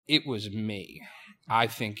it was me. I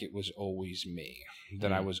think it was always me,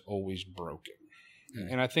 that I was always broken.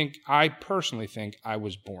 And I personally think I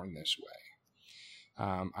was born this way.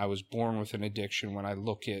 I was born with an addiction. When I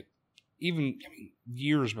look at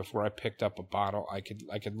years before I picked up a bottle, I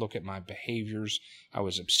could look at my behaviors. I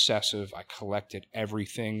was obsessive. I collected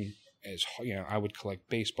everything. I would collect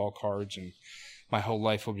baseball cards, and my whole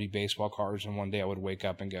life would be baseball cards. And one day I would wake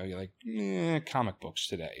up and go, "You're like, comic books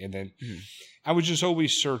today." And then I was just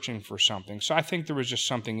always searching for something. So I think there was just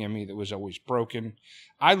something in me that was always broken.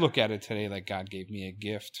 I look at it today like God gave me a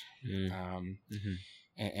gift.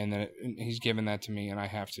 And then he's given that to me, and I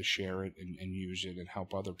have to share it and use it and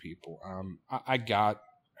help other people.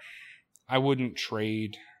 I wouldn't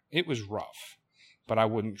trade. It was rough, but I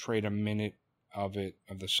wouldn't trade a minute of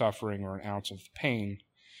the suffering or an ounce of the pain,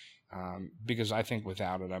 because I think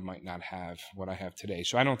without it, I might not have what I have today.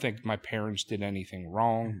 So I don't think my parents did anything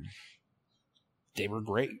wrong. They were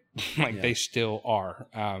great. They still are.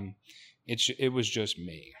 It was just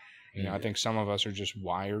me. I think some of us are just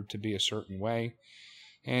wired to be a certain way.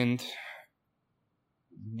 And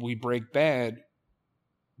we break bad,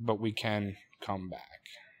 but we can come back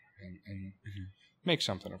and make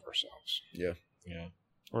something of ourselves. Yeah.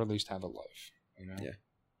 Or at least have a life, Yeah.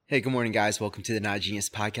 Hey, good morning, guys. Welcome to the Not Genius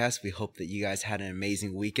Podcast. We hope that you guys had an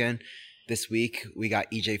amazing weekend. This week, we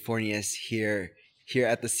got EJ Fornias here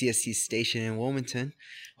at the CSC station in Wilmington.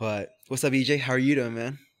 But what's up, EJ? How are you doing,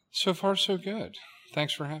 man? So far, so good.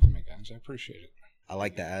 Thanks for having me, guys. I appreciate it. I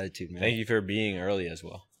like that attitude, man. Thank you for being early as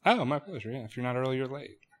well. Oh, my pleasure. Yeah, if you're not early, you're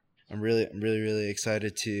late. I'm really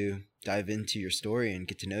excited to dive into your story and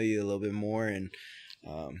get to know you a little bit more and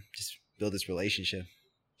just build this relationship.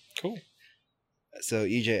 Cool. So,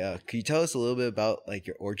 EJ, could you tell us a little bit about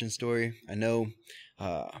your origin story? I know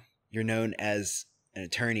you're known as an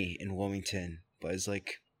attorney in Wilmington, but it's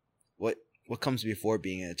what comes before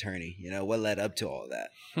being an attorney? What led up to all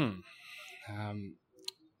that?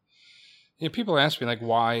 People ask me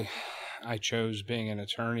why I chose being an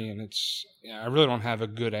attorney, and I really don't have a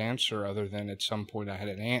good answer other than at some point I had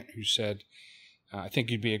an aunt who said, "I think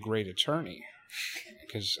you'd be a great attorney,"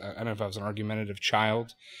 because I don't know if I was an argumentative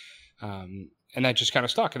child, and that just kind of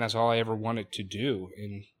stuck, and that's all I ever wanted to do.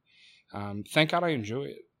 And thank God I enjoy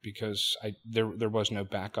it, because there was no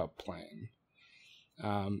backup plan.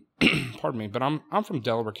 Pardon me, but I'm from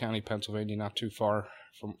Delaware County, Pennsylvania, not too far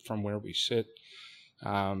from where we sit.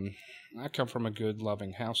 I come from a good,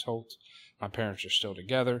 loving household. My parents are still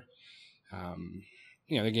together.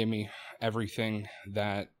 They gave me everything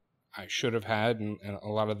that I should have had, and a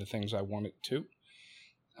lot of the things I wanted to.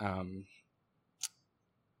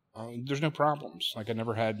 There's no problems. I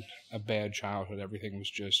never had a bad childhood. Everything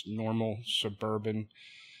was just normal, suburban.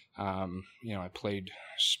 I played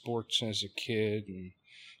sports as a kid and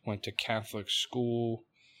went to Catholic school.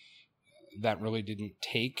 That really didn't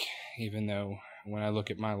take, even though when I look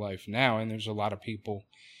at my life now, and there's a lot of people,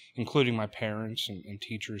 including my parents and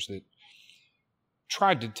teachers, that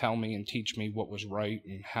tried to tell me and teach me what was right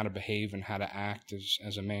and how to behave and how to act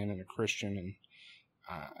as a man and a Christian. And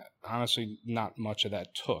honestly, not much of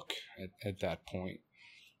that took at that point.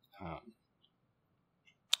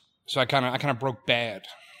 So I kind of broke bad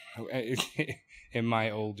in my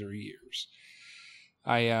older years.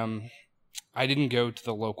 I didn't go to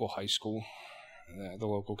the local high school, the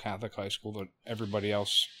local Catholic high school that everybody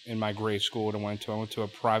else in my grade school would have went to. I went to a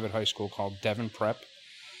private high school called Devon Prep.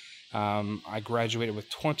 I graduated with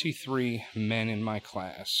 23 men in my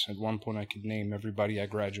class. At one point, I could name everybody I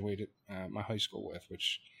graduated my high school with,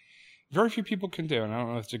 which very few people can do, and I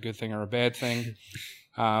don't know if it's a good thing or a bad thing.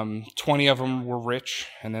 20 of them were rich,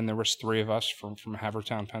 and then there was 3 of us from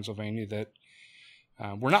Havertown, Pennsylvania, that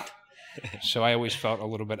were not. So I always felt a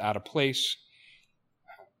little bit out of place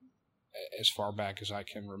as far back as I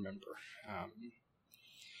can remember.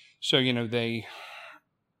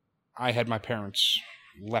 I had my parents'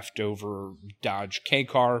 leftover Dodge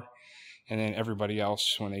K-car, and then everybody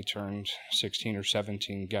else, when they turned 16 or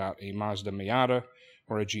 17, got a Mazda Miata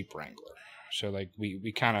or a Jeep Wrangler. So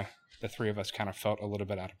we kind of, the 3 of us kind of felt a little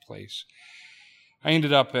bit out of place. I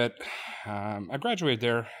ended up I graduated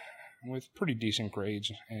there with pretty decent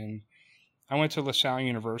grades, and I went to LaSalle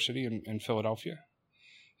University in Philadelphia,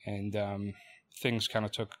 and things kind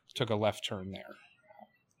of took a left turn there.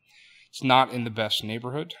 It's not in the best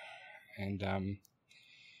neighborhood, and I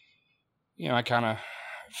kind of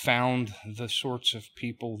found the sorts of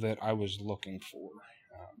people that I was looking for.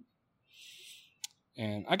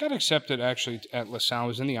 And I got accepted actually at LaSalle. I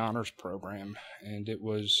was in the honors program, and it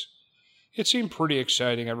seemed pretty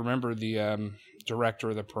exciting. I remember the director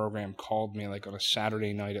of the program called me on a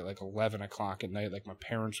Saturday night at 11 o'clock at night. My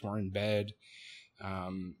parents were in bed.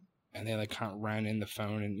 And they like kind of ran in the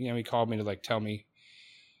phone, and he called me to like tell me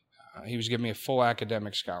he was giving me a full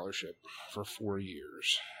academic scholarship for 4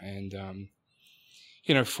 years. And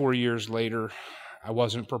 4 years later, I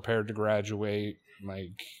wasn't prepared to graduate.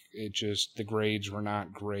 Like, the grades were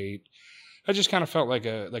not great. I just kind of felt like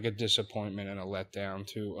a disappointment and a letdown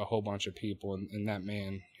to a whole bunch of people, and that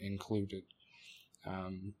man included.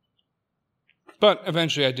 But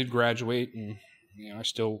eventually I did graduate, and I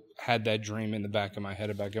still had that dream in the back of my head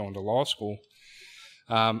about going to law school.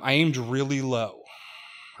 I aimed really low.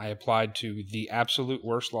 I applied to the absolute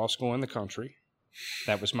worst law school in the country.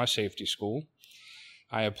 That was my safety school.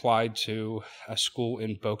 I applied to a school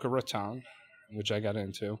in Boca Raton, which I got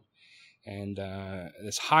into. And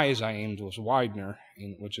as high as I aimed was Widener,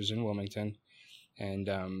 which is in Wilmington. And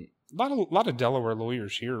a lot of Delaware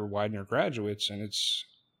lawyers here are Widener graduates, and it's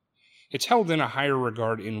held in a higher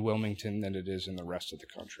regard in Wilmington than it is in the rest of the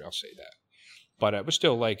country, I'll say that. But it was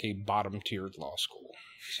still like a bottom-tiered law school.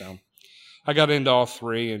 So I got into all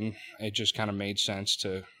three, and it just kind of made sense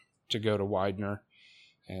to go to Widener.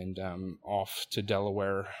 And off to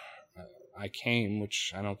Delaware I came,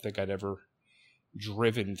 which I don't think I'd ever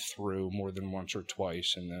driven through more than once or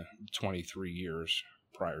twice in the 23 years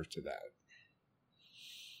prior to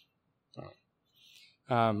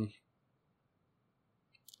that.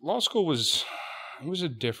 Law school was a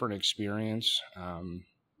different experience.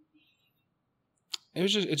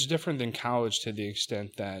 It's different than college to the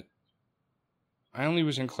extent that I only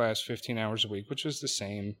was in class 15 hours a week, which was the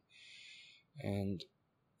same, and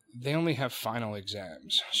they only have final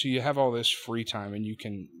exams. So you have all this free time, and you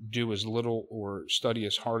can do as little or study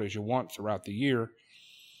as hard as you want throughout the year.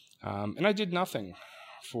 And I did nothing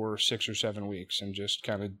for 6 or 7 weeks and just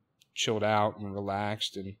kind of chilled out and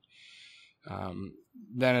relaxed. And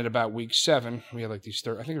then at about week 7, we had like these,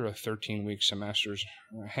 I think there were 13-week semesters.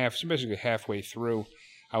 So basically halfway through,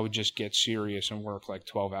 I would just get serious and work like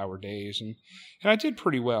 12-hour days. And I did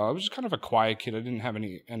pretty well. I was kind of a quiet kid. I didn't have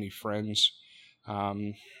any friends.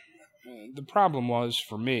 The problem was,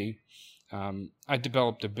 for me, I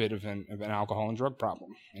developed a bit of an alcohol and drug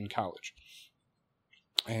problem in college.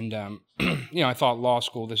 And, I thought law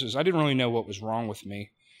school, I didn't really know what was wrong with me.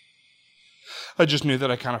 I just knew that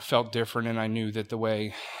I kind of felt different, and I knew that the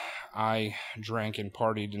way I drank and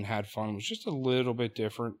partied and had fun was just a little bit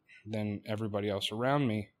different than everybody else around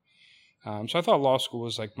me. So I thought law school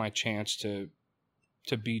was like my chance to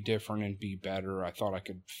be different and be better. I thought I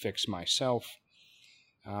could fix myself.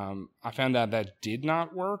 I found out that did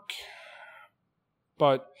not work,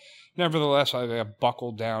 but nevertheless, I got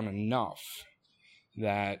buckled down enough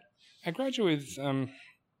that I graduated with, I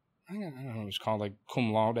don't know what it was called, like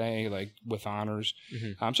cum laude, like with honors.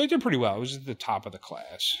 Mm-hmm. So I did pretty well. I was at the top of the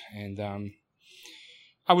class, and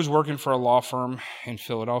I was working for a law firm in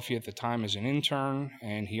Philadelphia at the time as an intern,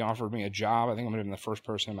 and he offered me a job. I think I might have been the first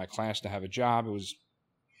person in my class to have a job. It was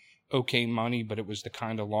okay money, but it was the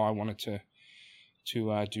kind of law I wanted to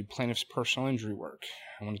do plaintiff's personal injury work.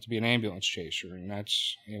 I wanted to be an ambulance chaser, and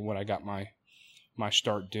that's what I got my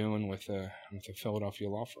start doing with the Philadelphia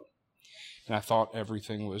law firm. And I thought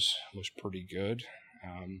everything was pretty good.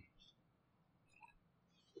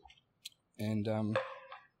 Then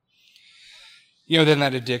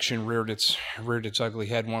that addiction reared its ugly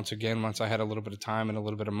head once again. Once I had a little bit of time and a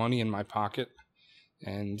little bit of money in my pocket,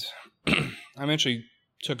 and I eventually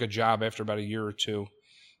took a job after about a year or two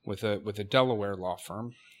with a Delaware law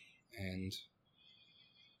firm, and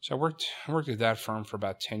so I worked at that firm for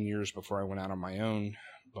about 10 years before I went out on my own.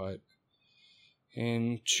 But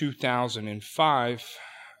in 2005,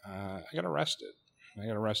 I got arrested. I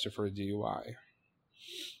got arrested for a DUI,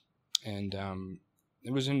 and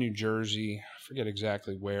it was in New Jersey. I forget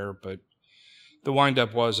exactly where, but the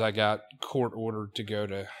windup was I got court ordered to go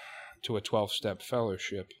to a 12-step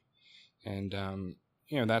fellowship, and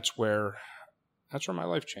that's where my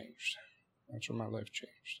life changed. That's where my life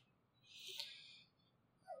changed.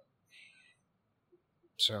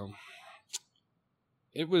 So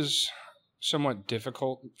it was somewhat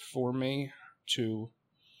difficult for me to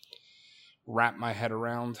wrap my head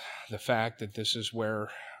around the fact that this is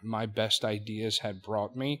where my best ideas had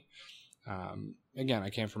brought me. Again,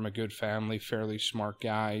 I came from a good family, fairly smart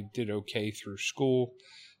guy, did okay through school.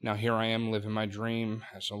 Now here I am living my dream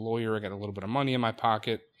as a lawyer. I got a little bit of money in my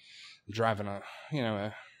pocket. I'm driving a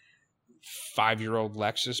 5-year-old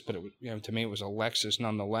Lexus, but it was, to me it was a Lexus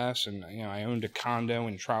nonetheless. And I owned a condo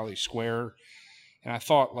in Trolley Square, and I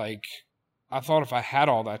thought if I had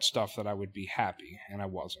all that stuff that I would be happy, and I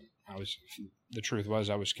wasn't. The truth was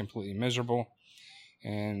I was completely miserable,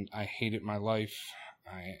 and I hated my life,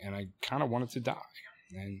 and I kind of wanted to die.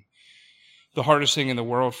 And the hardest thing in the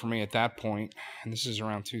world for me at that point, and this is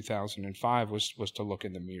around 2005, was to look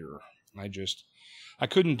in the mirror. I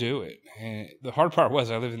couldn't do it. And the hard part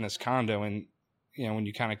was I lived in this condo, and when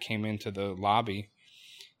you kind of came into the lobby,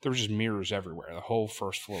 there were just mirrors everywhere. The whole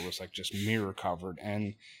first floor was like just mirror covered.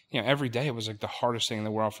 And, every day it was like the hardest thing in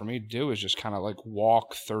the world for me to do is just kind of like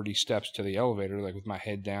walk 30 steps to the elevator, like with my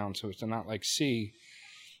head down, so as to not like see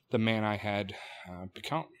the man I had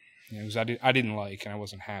become. Because I didn't like, and I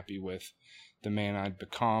wasn't happy with the man I'd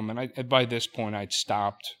become. And by this point, I'd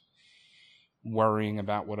stopped worrying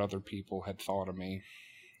about what other people had thought of me,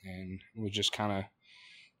 and was just kind of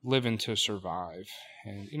living to survive.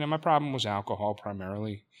 And my problem was alcohol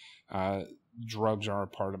primarily. Drugs are a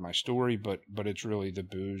part of my story, but it's really the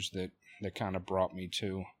booze that kind of brought me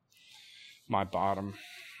to my bottom.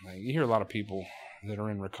 You hear a lot of people that are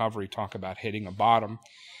in recovery talk about hitting a bottom,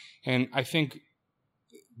 and I think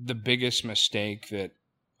the biggest mistake that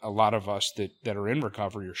a lot of us that are in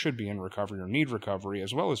recovery or should be in recovery or need recovery,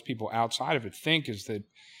 as well as people outside of it, think is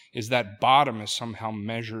that bottom is somehow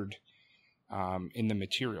measured in the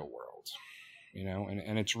material world,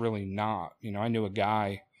 and it's really not. I knew a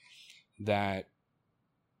guy that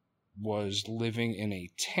was living in a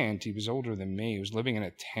tent. He was older than me. He was living in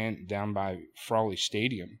a tent down by Frawley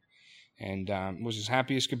Stadium, and was as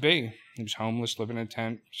happy as could be. He was homeless, living in a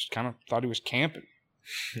tent, just kind of thought he was camping.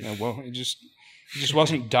 Well, it just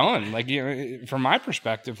wasn't done. Like, from my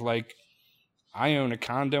perspective, like, I own a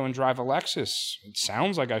condo and drive a Lexus. It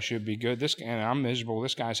sounds like I should be good. And I'm miserable.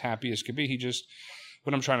 This guy's happy as could be.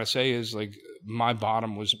 What I'm trying to say is, like, my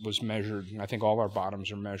bottom was measured, and I think all our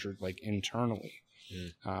bottoms are measured, like, internally.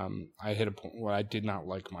 I hit a point where I did not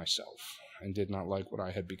like myself and did not like what I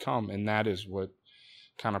had become, and that is what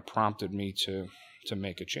kind of prompted me to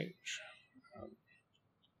make a change.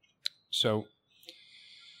 So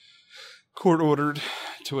court ordered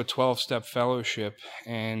to a 12-step fellowship,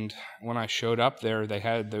 and when I showed up there, they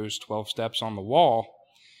had those 12 steps on the wall,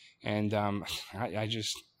 and I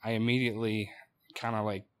immediately kind of,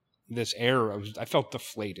 like, this air, I felt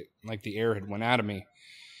deflated, like the air had went out of me,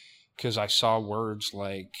 because I saw words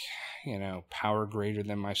like, power greater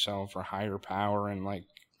than myself or higher power, and, like,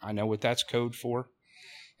 I know what that's code for,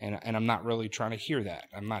 and I'm not really trying to hear that.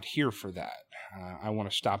 I'm not here for that. I want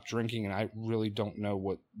to stop drinking, and I really don't know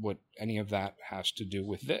what any of that has to do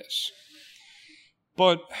with this.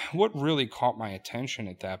 But what really caught my attention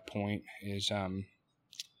at that point is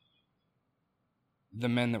the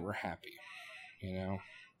men that were happy. The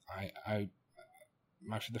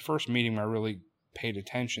first meeting when I really paid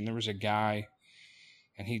attention, there was a guy,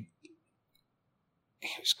 and he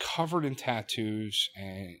was covered in tattoos,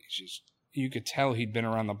 and you could tell he'd been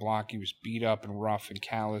around the block. He was beat up and rough and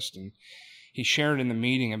calloused, and he shared in the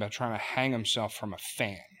meeting about trying to hang himself from a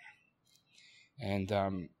fan.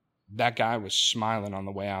 And that guy was smiling on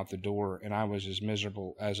the way out the door, and I was as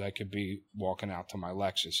miserable as I could be walking out to my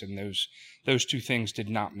Lexus. And those two things did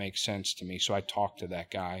not make sense to me. So I talked to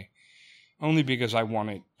that guy only because I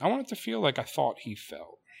wanted to feel like I thought he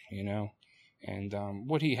felt, And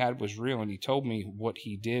what he had was real, and he told me what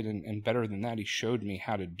he did, and better than that, he showed me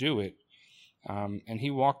how to do it. And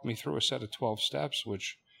he walked me through a set of 12 steps,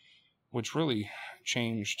 which really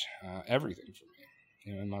changed everything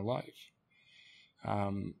for me, in my life.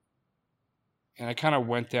 And I kind of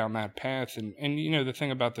went down that path. And the thing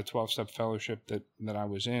about the 12-step fellowship that I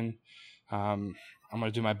was in, I'm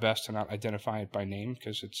going to do my best to not identify it by name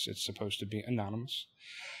because it's supposed to be anonymous.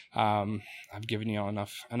 I've given you all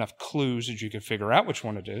enough clues that you can figure out which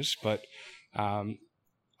one it is, but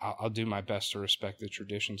I'll do my best to respect the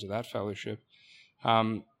traditions of that fellowship.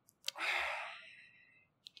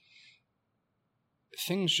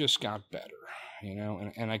 Things just got better,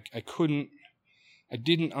 and I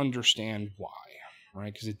didn't understand why,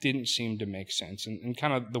 right? Because it didn't seem to make sense. And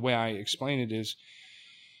kind of the way I explain it is,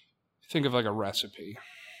 think of like a recipe.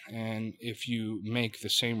 And if you make the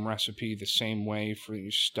same recipe the same way,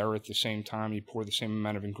 you stir it the same time, you pour the same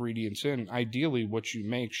amount of ingredients in, ideally what you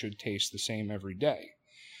make should taste the same every day.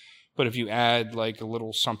 But if you add like a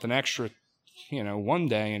little something extra, one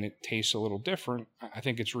day and it tastes a little different, I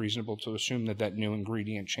think it's reasonable to assume that new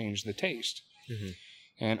ingredient changed the taste. Mm-hmm.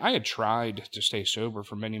 And I had tried to stay sober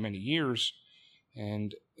for many, many years,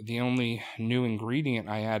 and the only new ingredient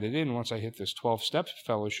I added in once I hit this 12-step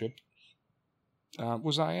fellowship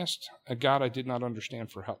was I asked a God I did not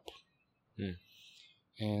understand for help. Mm.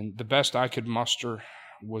 And the best I could muster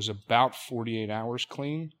was about 48 hours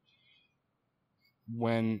clean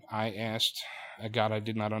when I asked a God I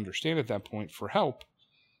did not understand at that point for help.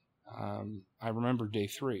 I remember day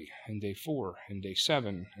 3 and day 4 and day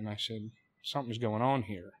 7, and I said, something's going on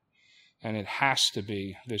here. And it has to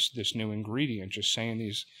be this new ingredient, just saying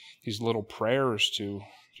these little prayers to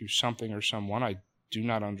something or someone I do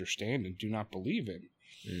not understand and do not believe in.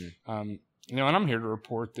 And I'm here to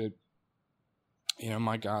report that,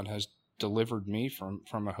 my God has delivered me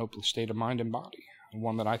from a hopeless state of mind and body,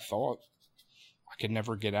 one that I thought I could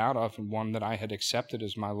never get out of, and one that I had accepted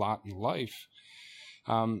as my lot in life.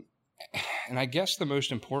 And I guess the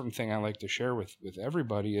most important thing I like to share with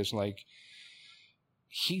everybody is, like,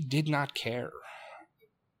 he did not care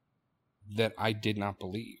that I did not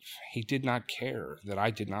believe. He did not care that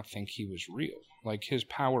I did not think he was real. Like, his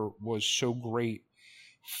power was so great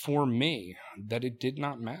for me that it did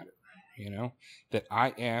not matter, that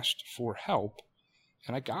I asked for help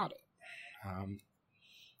and I got it.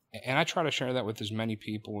 And I try to share that with as many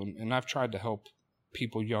people, and I've tried to help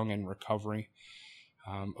people young in recovery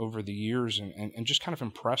over the years, and just kind of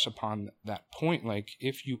impress upon that point, like,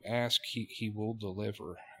 if you ask, he will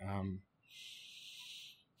deliver.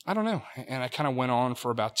 I don't know. And I kind of went on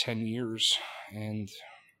for about 10 years, and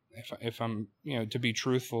if I'm, to be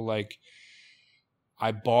truthful, like,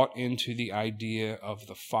 I bought into the idea of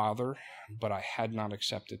the Father, but I had not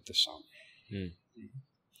accepted the Son.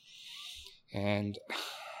 And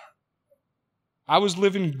I was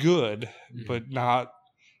living good, but not.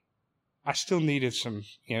 I still needed some,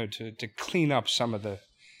 to clean up some of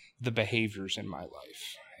the behaviors in my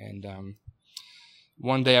life. And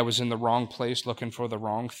one day I was in the wrong place looking for the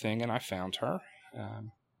wrong thing, and I found her.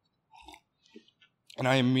 And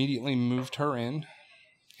I immediately moved her in.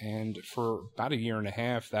 And for about 1.5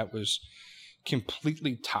 years, that was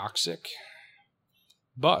completely toxic.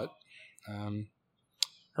 But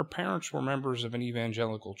her parents were members of an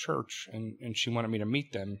evangelical church, and she wanted me to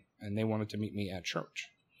meet them, and they wanted to meet me at church.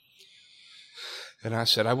 And I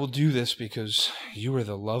said, I will do this because you are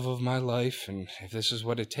the love of my life, and if this is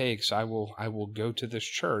what it takes, I will go to this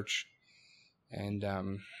church. And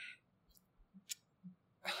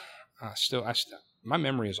my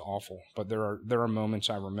memory is awful, but there are moments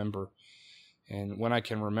I remember. And when I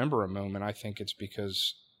can remember a moment, I think it's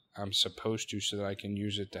because I'm supposed to, so that I can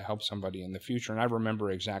use it to help somebody in the future. And I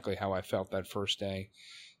remember exactly how I felt that first day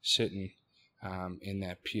sitting in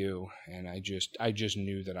that pew, and I just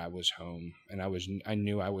knew that I was home, and I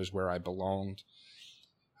knew I was where I belonged.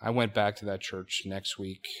 I went back to that church next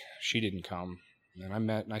week. She didn't come, and I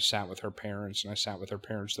met and I sat with her parents, and I sat with her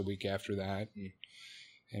parents the week after that,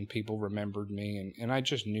 and people remembered me, and I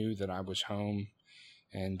just knew that I was home.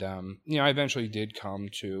 And I eventually did come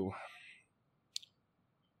to.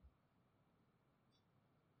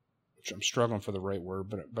 I'm struggling for the right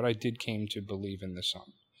word, but I did came to believe in the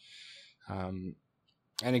Son. And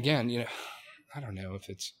again, I don't know if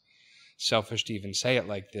it's selfish to even say it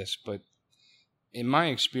like this, but in my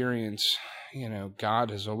experience,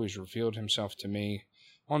 God has always revealed himself to me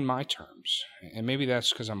on my terms. And maybe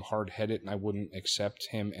that's because I'm hard-headed and I wouldn't accept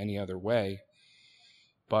him any other way.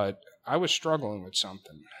 But I was struggling with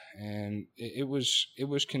something, and it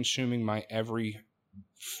was consuming my every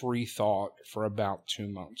free thought for about 2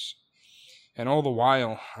 months. And all the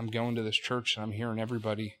while, I'm going to this church and I'm hearing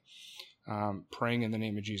everybody praying in the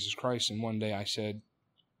name of Jesus Christ. And one day I said,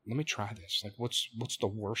 let me try this. Like, what's the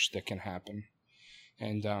worst that can happen?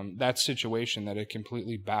 And that situation that had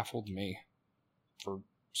completely baffled me for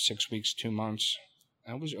 6 weeks, 2 months,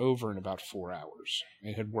 that was over in about 4 hours.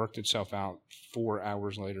 It had worked itself out 4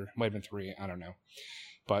 hours later. It might have been 3, I don't know.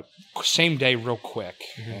 But same day, real quick.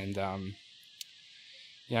 And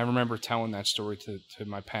I remember telling that story to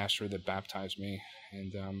my pastor that baptized me.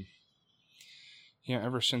 And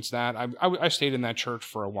ever since that, I stayed in that church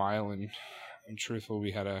for a while, and truthfully,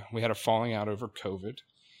 we had a falling out over COVID,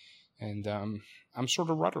 and I'm sort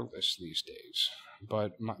of rudderless these days,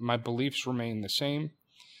 but my beliefs remain the same,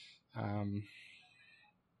 and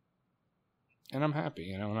I'm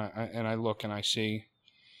happy, and I look and I see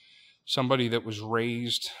somebody that was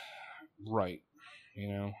raised right,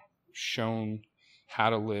 shown how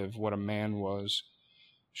to live, what a man was,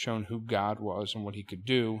 shown who God was and what he could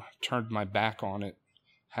do, turned my back on it,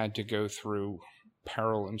 had to go through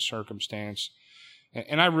peril and circumstance.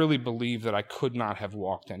 And I really believe that I could not have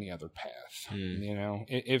walked any other path.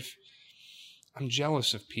 If I'm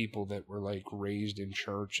jealous of people that were like raised in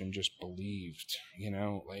church and just believed,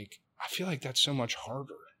 I feel like that's so much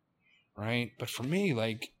harder, right? But for me,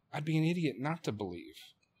 I'd be an idiot not to believe.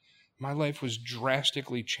 My life was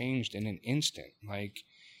drastically changed in an instant.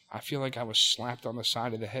 I feel like I was slapped on the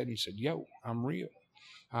side of the head and said, yo, I'm real.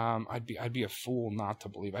 I'd be a fool not to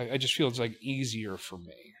believe. I just feel it's easier for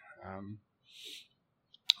me.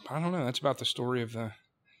 But I don't know. That's about the story of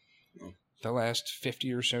the last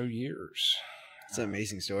 50 or so years. It's an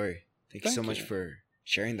amazing story. Thank you so much for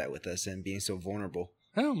sharing that with us and being so vulnerable.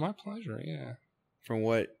 Oh, my pleasure. Yeah. From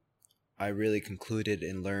what I really concluded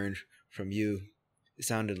and learned from you, it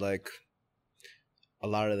sounded like a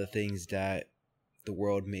lot of the things that the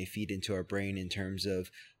world may feed into our brain in terms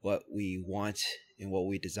of what we want and what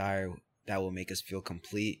we desire, that will make us feel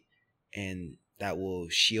complete, and that will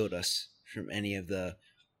shield us from any of the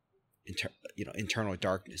internal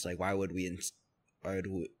darkness. Like, why would we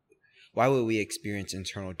experience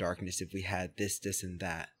internal darkness if we had this and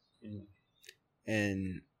that?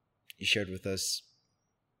 And you shared with us,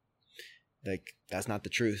 like, that's not the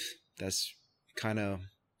truth. That's kind of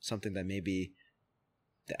something that maybe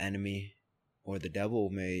the enemy or the devil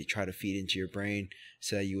may try to feed into your brain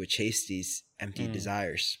so that you would chase these empty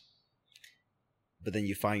desires. But then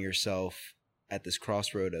you find yourself at this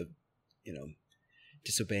crossroad of,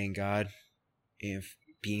 disobeying God and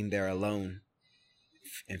being there alone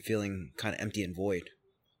and feeling kind of empty and void.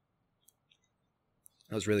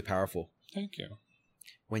 That was really powerful. Thank you.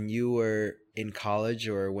 When you were in college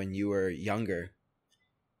or when you were younger,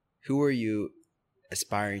 who were you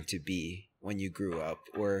aspiring to be when you grew up,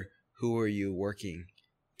 or who were you working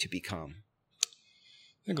to become?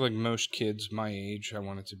 I think like most kids my age, I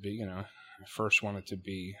wanted to be, I first wanted to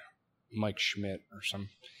be Mike Schmidt or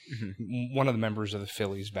one of the members of the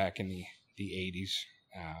Phillies back in the 80s.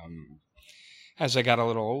 As I got a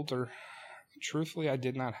little older, truthfully, I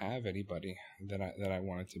did not have anybody that I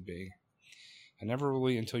wanted to be. I never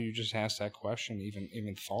really, until you just asked that question,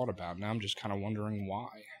 even thought about it. Now I'm just kind of wondering why.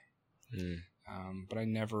 But I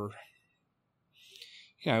never,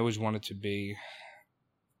 I always wanted to be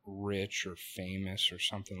rich or famous or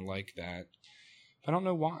something like that. I don't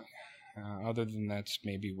know why. Other than that's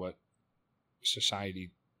maybe what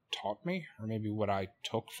society taught me, or maybe what I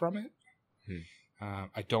took from it.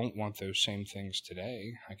 I don't want those same things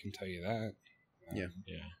today. I can tell you that. Yeah.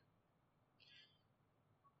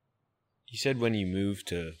 You said when you moved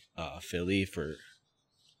to Philly for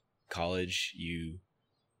college, you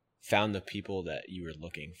found the people that you were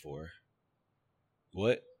looking for.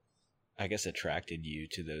 What, I guess, attracted you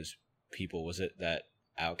to those people? Was it that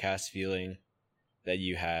outcast feeling that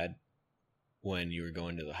you had when you were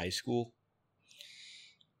going to the high school?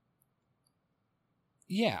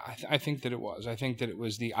 Yeah, I think that it was. I think that it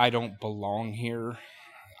was the I don't belong here.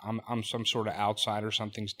 I'm some sort of outsider.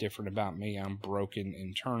 Something's different about me. I'm broken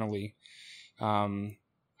internally. I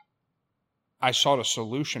sought a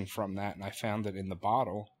solution from that, and I found it in the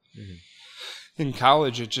bottle. In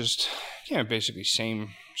college, it just, basically same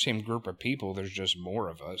group of people. There's just more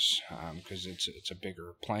of us because it's a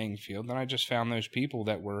bigger playing field. And I just found those people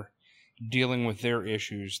that were dealing with their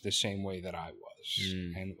issues the same way that I was.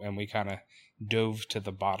 And we kind of dove to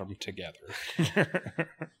the bottom together. Yeah.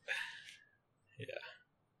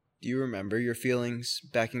 Do you remember your feelings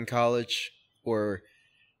back in college, or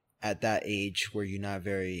at that age were you not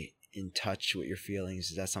very in touch with your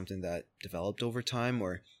feelings? Is that something that developed over time,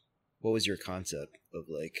 or what was your concept of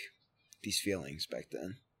like these feelings back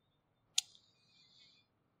then?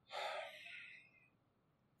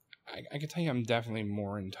 I can tell you I'm definitely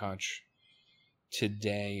more in touch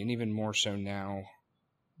today, and even more so now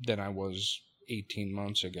than I was 18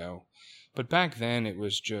 months ago. But back then it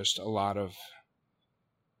was just a lot of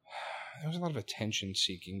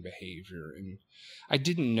attention-seeking behavior, and I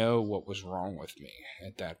didn't know what was wrong with me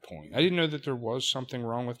at that point. I didn't know that there was something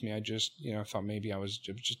wrong with me. I just, thought maybe it was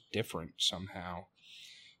just different somehow.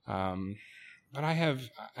 But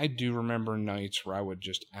I do remember nights where I would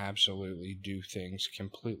just absolutely do things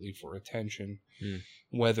completely for attention,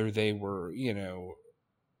 whether they were,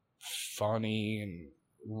 funny and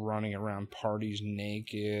running around parties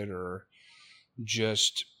naked, or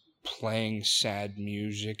just playing sad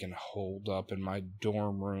music and holed up in my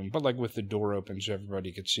dorm room, but like with the door open so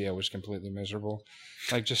everybody could see I was completely miserable,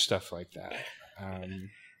 like just stuff like that.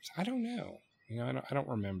 I don't know, I don't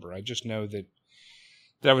remember. I just know that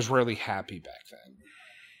I was rarely happy back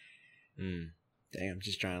then. Dang, I'm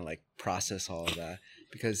just trying to like process all of that,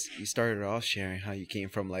 because you started off sharing how you came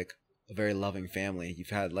from like a very loving family.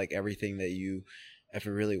 You've had like everything that you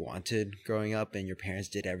ever really wanted growing up, and your parents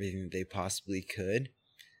did everything that they possibly could.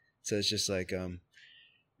 So it's just like, I'm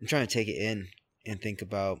trying to take it in and think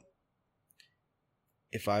about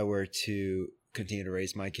if I were to continue to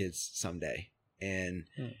raise my kids someday and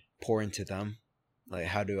pour into them, like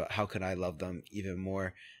how could I love them even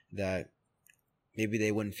more, that maybe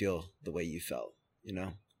they wouldn't feel the way you felt,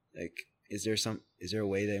 like, is there a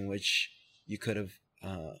way in which you could have,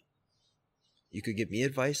 you could give me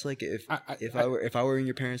advice, like if I were in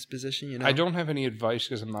your parents' position, I don't have any advice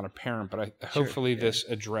because I'm not a parent, but hopefully this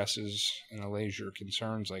addresses and allays your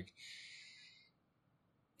concerns. Like,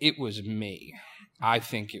 it was me. I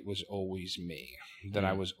think it was always me, that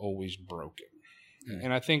I was always broken.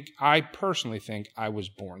 And I personally think I was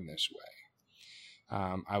born this way.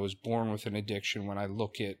 I was born with an addiction. When I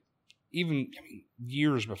look at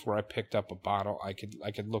years before I picked up a bottle, I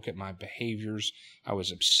could look at my behaviors. I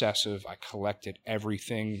was obsessive. I collected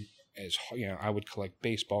everything. I would collect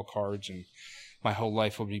baseball cards, and my whole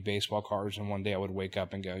life would be baseball cards. And one day I would wake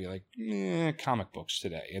up and go, comic books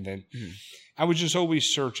today. And then I was just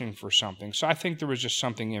always searching for something. So I think there was just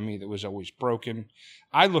something in me that was always broken.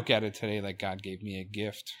 I look at it today like God gave me a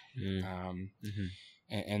gift.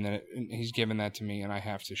 And then he's given that to me, and I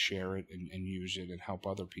have to share it and use it and help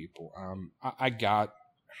other people.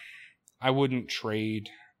 I wouldn't trade.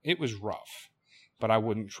 It was rough, but I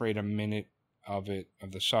wouldn't trade a minute of the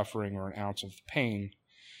suffering or an ounce of the pain,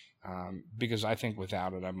 because I think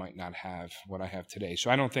without it, I might not have what I have today.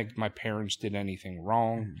 So I don't think my parents did anything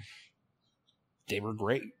wrong. They were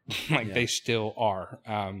great. They still are.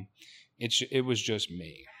 It was just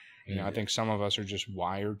me. I think some of us are just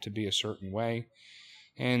wired to be a certain way.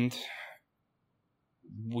 And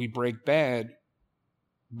we break bad,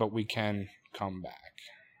 but we can come back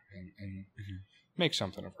and make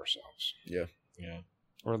something of ourselves. Yeah.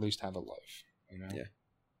 Or at least have a life, Yeah.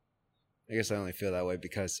 I guess I only feel that way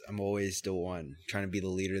because I'm always the one trying to be the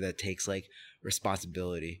leader that takes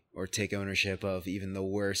responsibility or take ownership of even the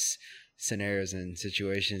worst scenarios and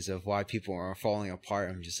situations of why people are falling apart.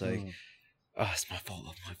 I'm just oh, it's my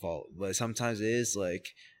fault. But sometimes it is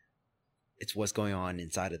it's what's going on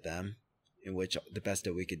inside of them, in which the best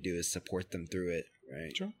that we could do is support them through it,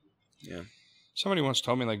 right? Sure. Yeah. Somebody once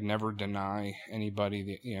told me never deny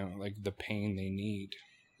anybody the pain they need,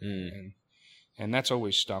 and that's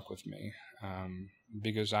always stuck with me,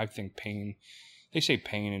 because I think pain. They say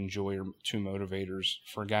pain and joy are two motivators.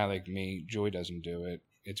 For a guy like me, joy doesn't do it.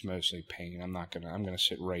 It's mostly pain. I'm gonna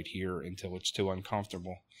sit right here until it's too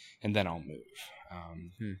uncomfortable, and then I'll move.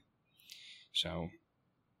 So.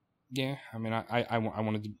 Yeah, I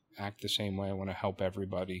wanted to act the same way. I want to help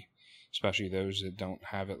everybody, especially those that don't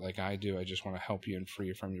have it like I do. I just want to help you and free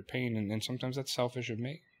you from your pain, and sometimes that's selfish of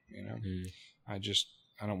me, I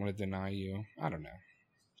don't want to deny you. I don't know.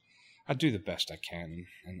 I do the best I can,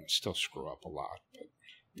 and still screw up a lot. But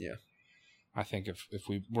yeah, I think if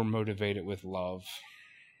we were motivated with love,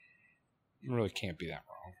 it really can't be that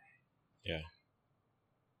wrong. Yeah.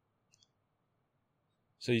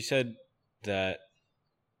 So you said that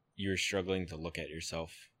you were struggling to look at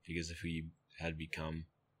yourself because of who you had become.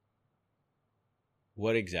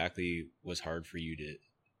 What exactly was hard for you to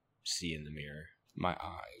see in the mirror? My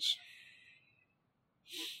eyes.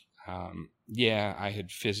 I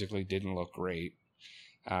had physically didn't look great.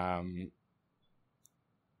 But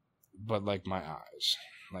my eyes,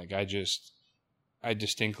 I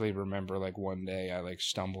distinctly remember one day I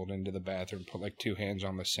stumbled into the bathroom, put two hands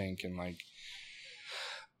on the sink, and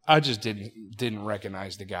I just didn't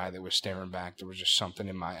recognize the guy that was staring back. There was just something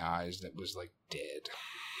in my eyes that was dead.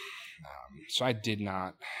 So I did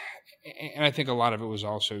not, and I think a lot of it was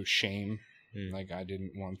also shame. I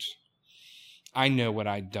didn't want. I know what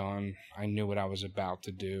I'd done. I knew what I was about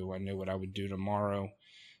to do. I knew what I would do tomorrow,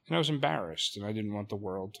 and I was embarrassed, and I didn't want the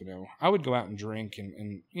world to know. I would go out and drink,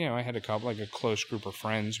 and I had a close group of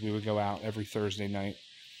friends. We would go out every Thursday night,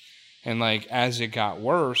 and as it got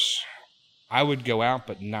worse, I would go out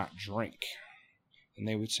but not drink. And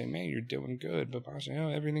they would say, "Man, you're doing good." But I would say, "Oh,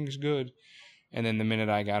 everything's good." And then the minute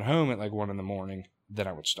I got home at 1 a.m, then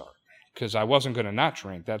I would start. Because I wasn't going to not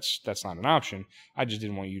drink. That's not an option. I just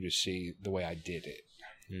didn't want you to see the way I did it.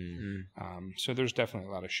 So there's definitely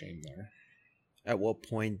a lot of shame there. At what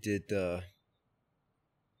point did the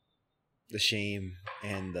shame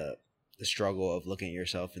and the struggle of looking at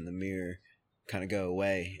yourself in the mirror kind of go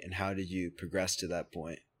away? And how did you progress to that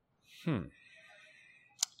point? So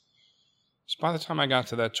by the time I got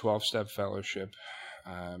to that 12-step fellowship,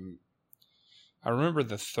 I remember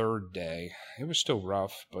the third day. It was still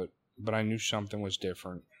rough, but I knew something was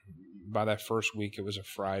different. By that first week, it was a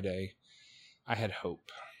Friday. I had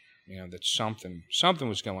hope, that something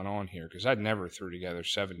was going on here, because I'd never threw together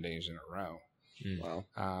 7 days in a row. Wow.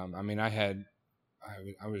 I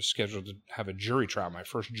was scheduled to have a jury trial, my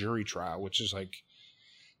first jury trial, which is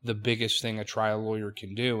the biggest thing a trial lawyer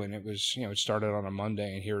can do. And it was, it started on a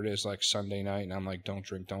Monday, and here it is Sunday night, and I'm don't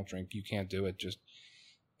drink, you can't do it.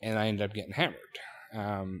 And I ended up getting hammered.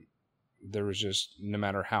 There was just, no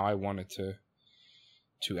matter how I wanted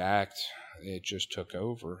to act, it just took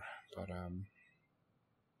over. But I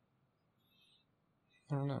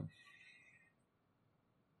don't know.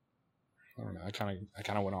 I kind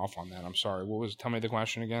of went off on that. I'm sorry. Tell me the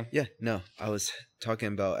question again? Yeah, no. I was talking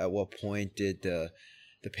about at what point did the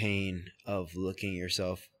the pain of looking at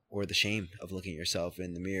yourself, or the shame of looking at yourself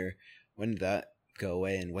in the mirror, when did that go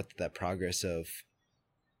away, and what did that progress of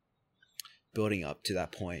building up to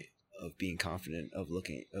that point of being confident of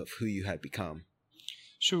looking of who you had become?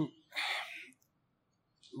 So,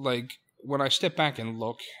 like, when I step back and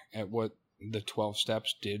look at what the 12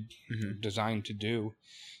 steps designed to do,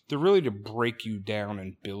 they're really to break you down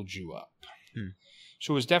and build you up.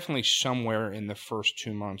 So it was definitely somewhere in the first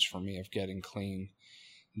 2 months for me of getting clean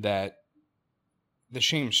that the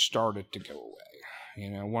shame started to go away. You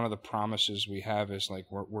know, one of the promises we have is like,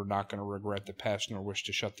 we're not going to regret the past nor wish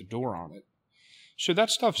to shut the door on it. So that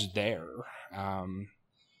stuff's there.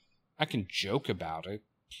 I can joke about it.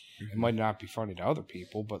 It might not be funny to other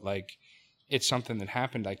people, but like, it's something that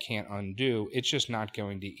happened I can't undo. It's just not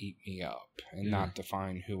going to eat me up and not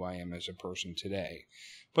define who I am as a person today.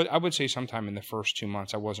 But I would say sometime in the first 2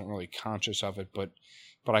 months, I wasn't really conscious of it, but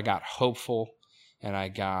I got hopeful and I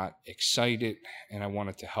got excited and I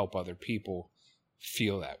wanted to help other people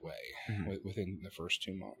feel that way within the first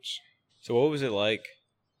 2 months. So what was it like?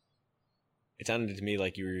 It sounded to me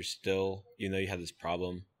like you were still, even though you had this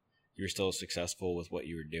problem, you were still successful with what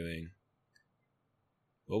you were doing.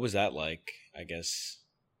 What was that like, I guess,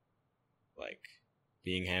 like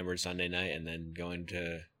being hammered Sunday night and then going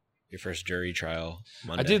to your first jury trial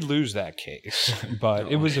Monday? I did lose that case, but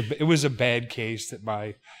it was a bad case that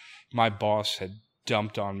my boss had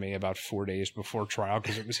dumped on me about 4 days before trial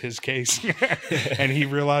because it was his case, and he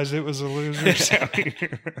realized it was a loser. So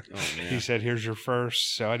he said, "Here's your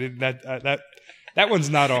first." So I did that. That one's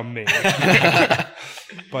not on me.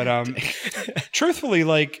 But truthfully,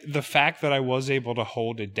 like the fact that I was able to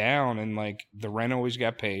hold it down and like the rent always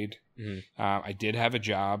got paid. I did have a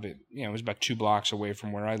job. It was about 2 blocks away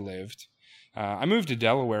from where I lived. I moved to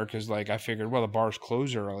Delaware because like I figured, well, the bars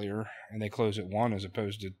close earlier and they close at 1 as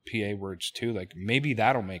opposed to PA where it's 2. Like maybe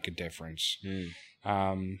that'll make a difference.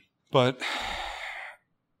 But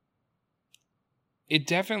it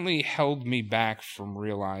definitely held me back from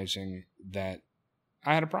realizing that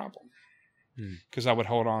I had a problem. Because I would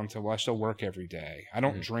hold on to, well, I still work every day. I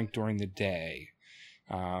don't drink during the day.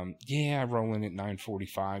 I roll in at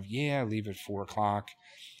 9:45. I leave at 4 o'clock.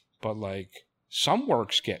 But like some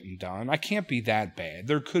work's getting done. I can't be that bad.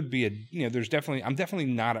 There could be I'm definitely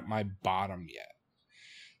not at my bottom yet.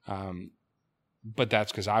 But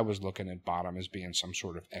that's because I was looking at bottom as being some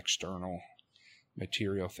sort of external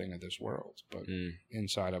material thing of this world. But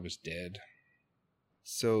inside I was dead.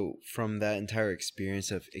 So from that entire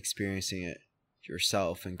experience of experiencing it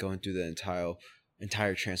yourself and going through the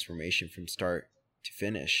entire transformation from start to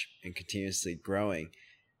finish and continuously growing,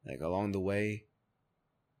 like along the way,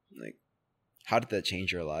 like how did that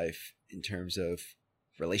change your life in terms of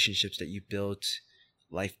relationships that you built,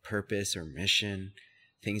 life purpose or mission,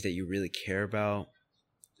 things that you really care about?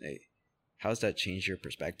 Like, how does that change your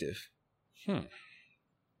perspective?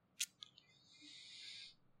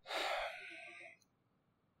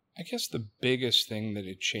 I guess the biggest thing that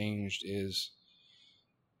it changed is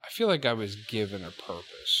I feel like I was given a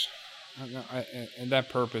purpose. And that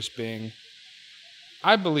purpose being,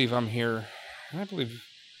 I believe I'm here, and I believe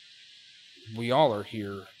we all are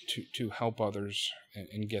here to help others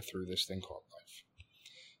and get through this thing called life.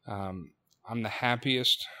 I'm the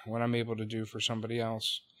happiest when I'm able to do for somebody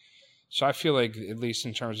else. So I feel like, at least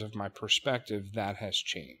in terms of my perspective, that has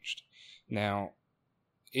changed. Now,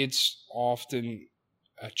 it's often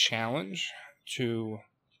a challenge to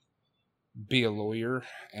be a lawyer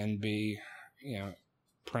and be,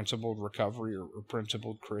 principled recovery or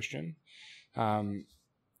principled Christian.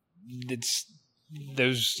 It's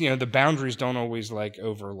those, the boundaries don't always like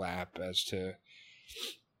overlap as to,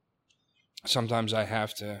 sometimes I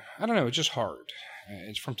have to, I don't know, it's just hard.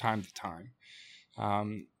 It's from time to time.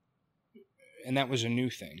 And that was a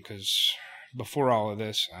new thing because before all of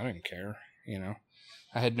this, I didn't care,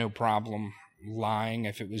 I had no problem lying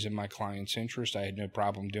if it was in my client's interest. I had no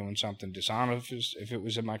problem doing something dishonest if it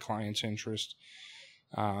was in my client's interest.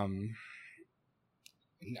 I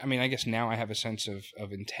guess now I have a sense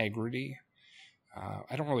of integrity.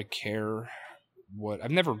 I don't really care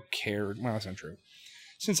I've never cared. Well, that's not true.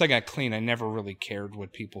 Since I got clean, I never really cared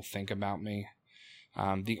what people think about me.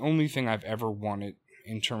 The only thing I've ever wanted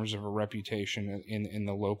in terms of a reputation in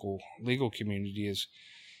the local legal community is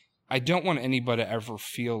I don't want anybody to ever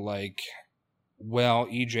feel like, well,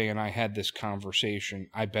 EJ and I had this conversation,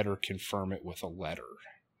 I better confirm it with a letter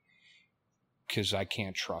because I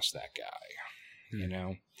can't trust that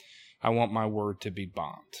guy. I want my word to be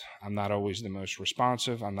bond. I'm not always the most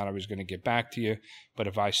responsive. I'm not always going to get back to you. But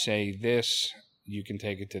if I say this, you can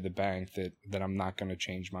take it to the bank that I'm not going to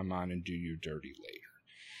change my mind and do you dirty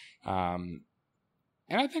later.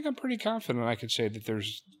 I think I'm pretty confident I could say that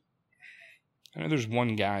I know there's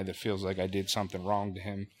one guy that feels like I did something wrong to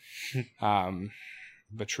him.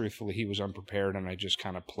 But truthfully, he was unprepared, and I just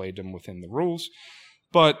kind of played him within the rules.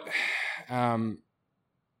 But I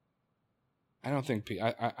don't think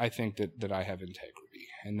I think that I have integrity,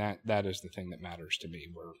 and that is the thing that matters to me.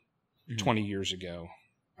 Where 20 years ago,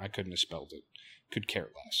 I couldn't have spelled it. Could care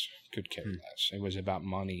less. It was about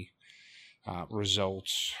money,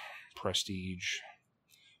 results, prestige.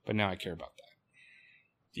 But now I care about that.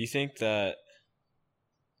 Do you think that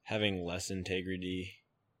having less integrity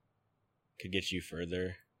could get you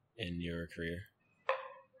further in your career?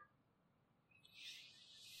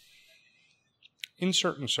 In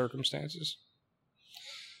certain circumstances,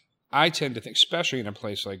 I tend to think, especially in a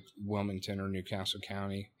place like Wilmington or Newcastle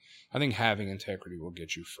County, I think having integrity will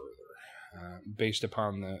get you further. Based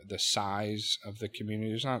upon the size of the community,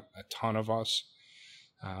 there's not a ton of us.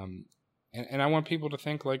 And I want people to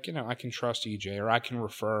think like, I can trust EJ, or I can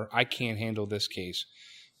refer, I can't handle this case,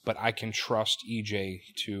 but I can trust EJ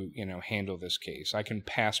to, handle this case. I can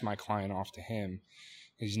pass my client off to him.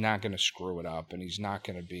 He's not going to screw it up, and he's not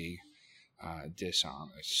going to be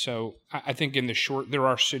dishonest. So I think in the short, there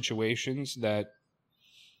are situations that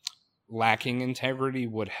lacking integrity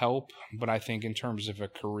would help, but I think in terms of a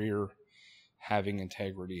career, having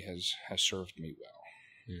integrity has served me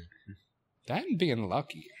well. Mm-hmm. That and being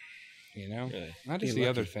lucky, Really? That is the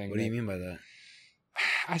other thing. What do you mean by that?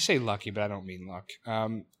 I say lucky, but I don't mean luck.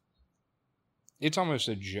 It's almost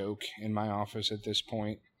a joke in my office at this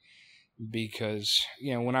point because,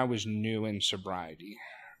 when I was new in sobriety,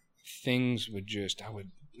 things would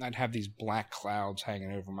I'd have these black clouds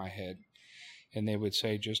hanging over my head, and they would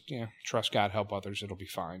say, just, trust God, help others, it'll be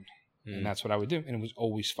fine. And that's what I would do. And it was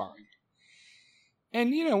always fine. And,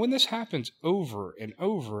 when this happens over and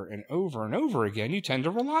over and over and over again, you tend to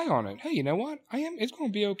rely on it. Hey, you know what? It's going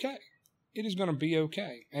to be okay. It is going to be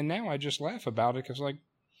okay. And now I just laugh about it because,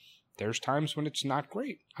 there's times when it's not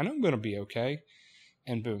great. I know I'm going to be okay.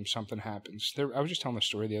 And boom, something happens. I was just telling the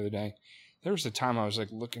story the other day. There was a time I was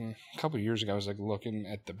looking, a couple of years ago, I was looking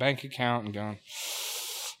at the bank account and going,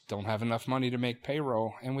 don't have enough money to make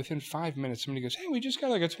payroll. And within 5 minutes, somebody goes, hey, we just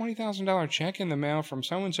got a $20,000 check in the mail from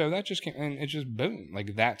so-and-so. That just came, and it just boom,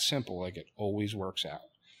 that simple. It always works out.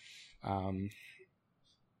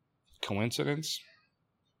 Coincidence?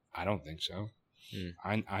 I don't think so.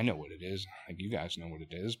 I know what it is. You guys know what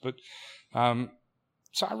it is. But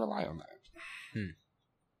so I rely on that.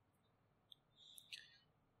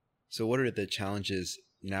 So what are the challenges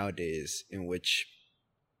nowadays in which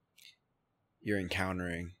you're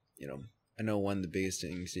encountering? I know one of the biggest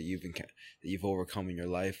things that you've overcome in your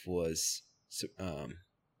life was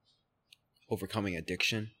overcoming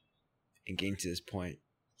addiction and getting to this point.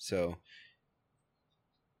 So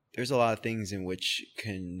there's a lot of things in which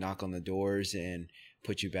can knock on the doors and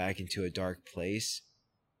put you back into a dark place.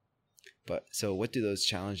 But so what do those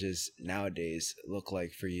challenges nowadays look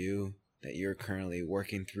like for you that you're currently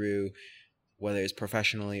working through, whether it's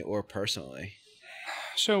professionally or personally?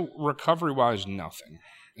 So recovery-wise, nothing.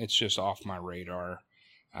 It's just off my radar.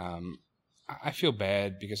 I feel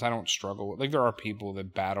bad because I don't struggle. There are people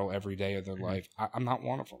that battle every day of their life. I'm not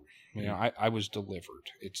one of them. I was delivered.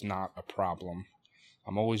 It's not a problem.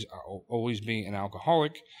 I'll always be an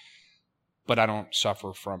alcoholic, but I don't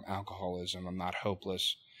suffer from alcoholism. I'm not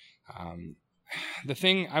hopeless. The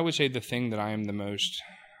thing that I am the most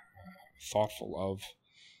thoughtful of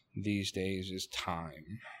these days is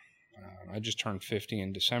time. I just turned 50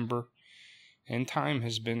 in December, and time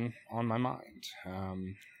has been on my mind.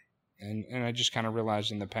 And I just kind of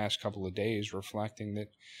realized in the past couple of days, reflecting, that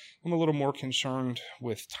I'm a little more concerned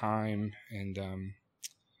with time and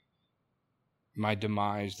my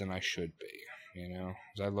demise than I should be.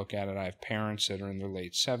 As I look at it, I have parents that are in their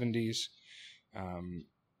late 70s.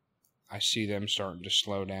 I see them starting to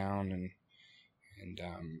slow down, and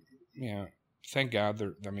thank God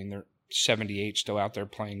they're 78 still out there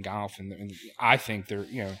playing golf, and I think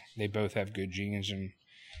they both have good genes, and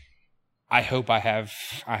I hope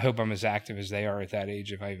I'm as active as they are at that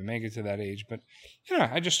age, if I even make it to that age. But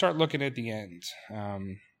I just start looking at the end.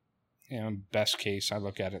 Best case, I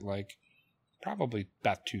look at it like probably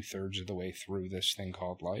about 2/3 of the way through this thing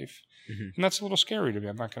called life, and that's a little scary to me.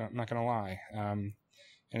 I'm not gonna lie. And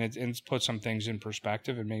it's put some things in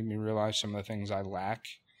perspective. It made me realize some of the things I lack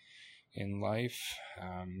in life.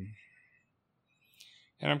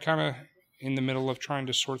 And I'm kind of in the middle of trying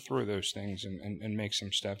to sort through those things and make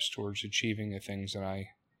some steps towards achieving the things that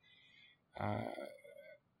I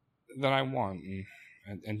want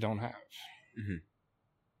and don't have. Mm-hmm.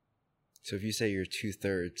 So if you say you're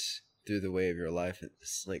 2/3 through the way of your life,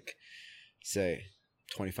 it's say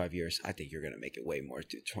 25 years. I think you're going to make it way more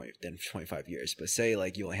than 25 years. But say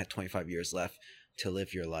like you only had 25 years left to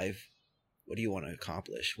live your life. What do you want to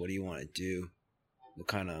accomplish? What do you want to do? What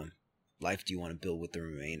kind of life do you want to build with the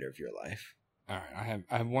remainder of your life? All right,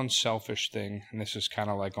 I have one selfish thing, and this is kind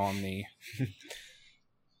of like on the.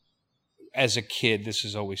 As a kid, this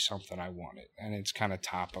is always something I wanted, and it's kind of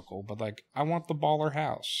topical. But like, I want the baller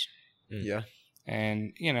house. Yeah,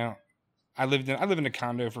 and you know, I lived in a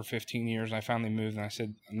condo for 15 years, and I finally moved, and I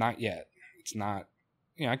said, not yet. It's not.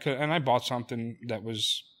 You know, I could, and I bought something that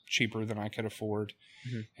was cheaper than I could afford,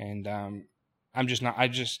 and I'm just not.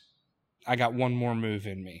 I got one more move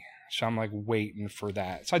in me, so I'm like waiting for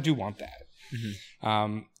that. So I do want that.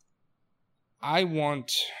 I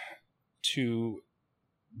want to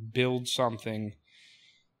build something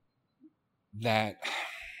that,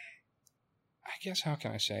 I guess, how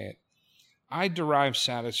can I say it? I derive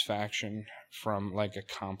satisfaction from like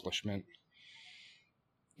accomplishment.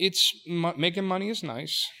 It's making money is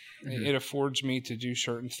nice. It affords me to do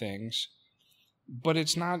certain things, but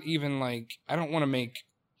it's not even like, I don't want to make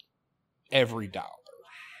every dollar.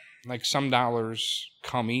 Like some dollars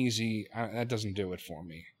come easy. That doesn't do it for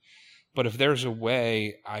me. But if there's a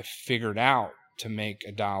way I figured out to make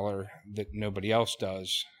a dollar that nobody else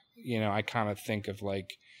does, you know, I kind of think of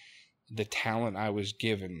like the talent I was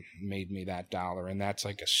given made me that dollar. And that's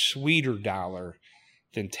like a sweeter dollar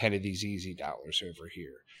than 10 of these easy dollars over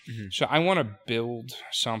here. So I want to build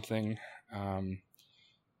something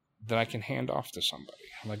that I can hand off to somebody.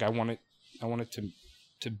 Like I want it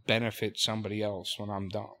to benefit somebody else when I'm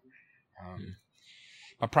done.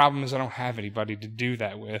 My problem is I don't have anybody to do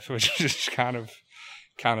that with, which is kind of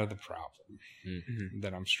the problem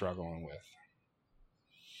that I'm struggling with.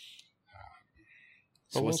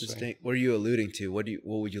 So what's this thing? What are you alluding to? What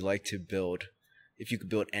would you like to build if you could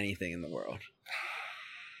build anything in the world?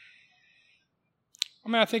 I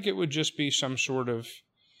mean, I think it would just be some sort of,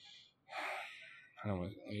 I don't know,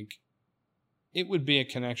 like, it would be a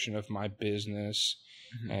connection of my business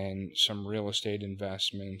and some real estate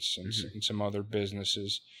investments and some other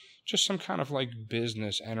businesses, just some kind of like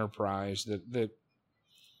business enterprise that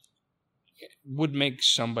would make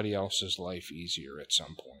somebody else's life easier at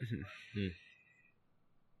some point.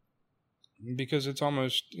 Because it's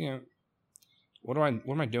almost, you know, what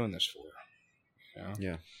am I doing this for? You know?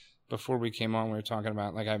 Yeah. Before we came on, we were talking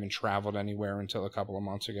about like I haven't traveled anywhere until a couple of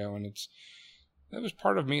months ago, and that was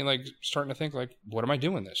part of me like starting to think like, what am I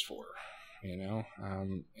doing this for? You know,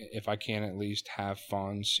 if I can't at least have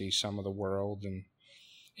fun, see some of the world, and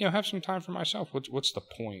you know, have some time for myself. What's the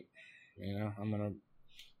point? You know, I'm gonna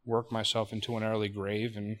work myself into an early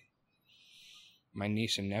grave, and my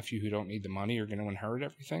niece and nephew who don't need the money are gonna inherit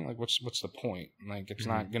everything. Like, what's the point? Like, it's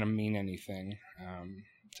not gonna mean anything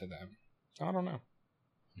to them. So I don't know.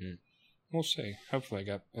 We'll see. Hopefully, I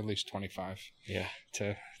got at least 25. Yeah.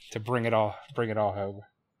 To bring it all home.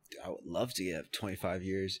 I would love to get 25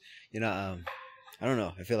 years. You know, I don't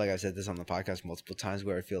know. I feel like I've said this on the podcast multiple times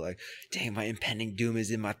where I feel like, dang, my impending doom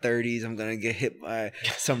is in my 30s. I'm going to get hit by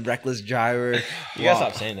some reckless driver. You gotta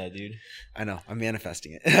stop saying that, dude. I know. I'm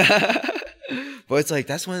manifesting it. But it's like,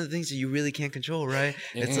 that's one of the things that you really can't control, right?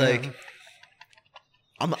 Yeah. It's like,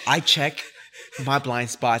 I check my blind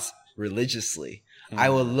spots religiously. I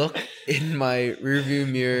will look in my rearview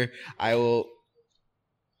mirror. I would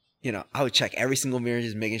check every single mirror,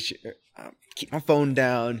 just making sure, keep my phone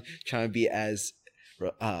down, trying to be as,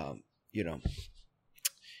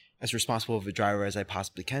 as responsible of a driver as I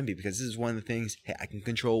possibly can be, because this is one of the things, hey, I can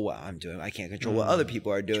control what I'm doing. I can't control what other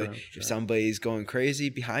people are doing. True. If somebody's going crazy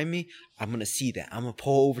behind me, I'm going to see that. I'm going to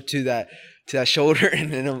pull over to that shoulder,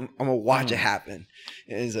 and then I'm going to watch it happen.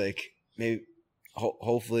 And it's like, maybe,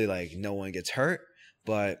 hopefully, like, no one gets hurt,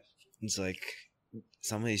 but it's like,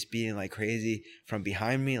 somebody's speeding like crazy from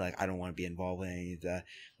behind me. Like, I don't want to be involved in any of that.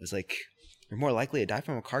 It's like, you're more likely to die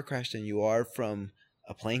from a car crash than you are from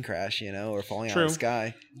a plane crash, you know, or falling out of the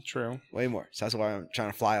sky. True. Way more. So that's why I'm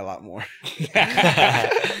trying to fly a lot more. But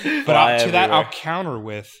to that, I'll counter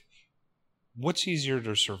with, what's easier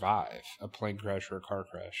to survive, a plane crash or a car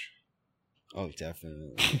crash? Oh,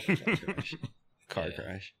 definitely. Car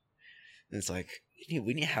crash. And it's like, we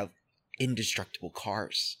need to have indestructible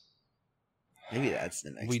cars. Maybe that's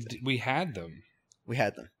the next thing. We had them. We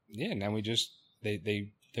had them. Yeah, now we just,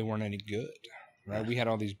 they weren't any good, right? Yeah. We had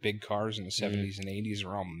all these big cars in the 70s and 80s that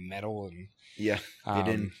were all metal. And yeah, they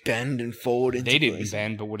didn't bend and fold into They didn't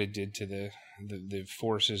bend, but what it did to the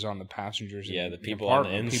forces on the passengers. Yeah, the people on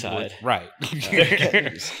the inside. Right.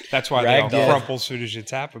 That's why they all crumple as soon as you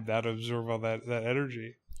tap them. That absorb all that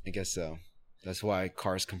energy. I guess so. That's why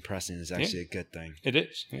cars compressing is actually a good thing. It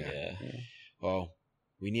is. Yeah. Well,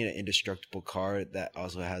 we need an indestructible car that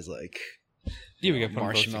also has like Yeah, we got to put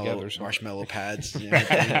them both together. So. Marshmallow pads, you know,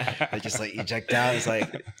 that just like eject out. It's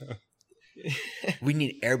like we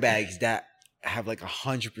need airbags that have like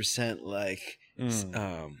 100% like what's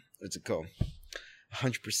it called?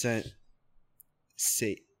 100%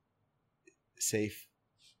 safe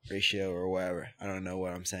ratio or whatever. I don't know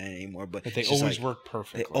what I'm saying anymore, but they always work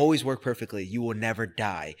perfectly. They always work perfectly. You will never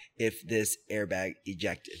die if this airbag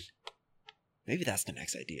ejected. Maybe that's the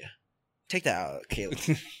next idea. Take that out, Caleb.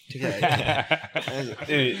 Take that out.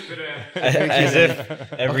 Dude, as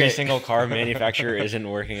if every single car manufacturer isn't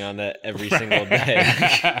working on that every single day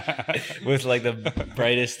with like the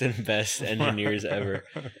brightest and best engineers ever.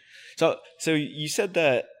 So you said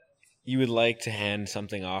that you would like to hand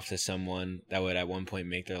something off to someone that would at one point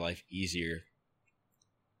make their life easier.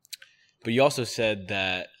 But you also said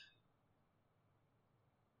that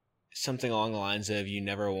something along the lines of you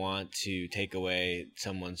never want to take away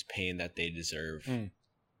someone's pain that they deserve.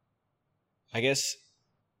 I guess,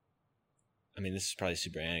 I mean, this is probably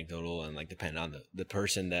super anecdotal and like depend on the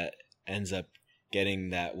person that ends up getting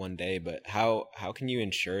that one day, but how can you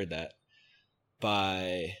ensure that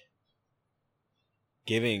by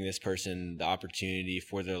giving this person the opportunity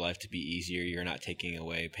for their life to be easier, you're not taking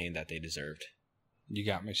away pain that they deserved? You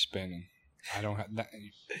got me spinning. I don't have that.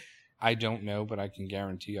 I don't know, but I can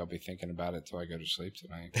guarantee I'll be thinking about it till I go to sleep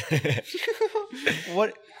tonight.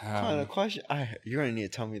 What kind of question? You're gonna need to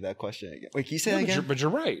tell me that question again. Wait, can you say that again? But you're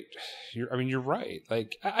right. You're right.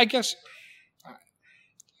 Like, I guess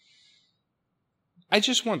I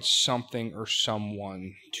just want something or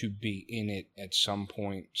someone to be in it at some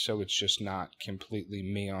point, so it's just not completely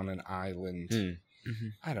me on an island. Mm-hmm.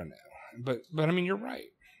 I don't know, but I mean, you're right.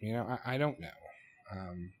 You know, I don't know,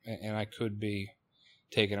 and I could be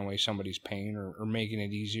taking away somebody's pain or making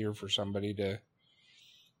it easier for somebody to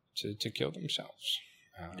kill themselves.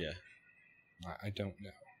 Yeah, I don't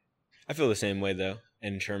know. I feel the same way though,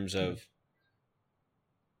 in terms of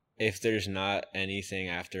if there's not anything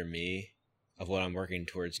after me of what I'm working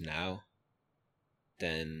towards now,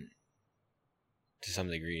 then to some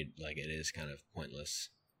degree, like, it is kind of pointless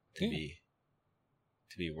to be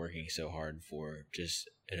working so hard for just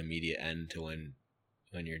an immediate end to when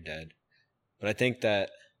you're dead. But I think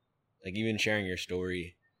that, like, even sharing your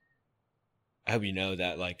story, I hope you know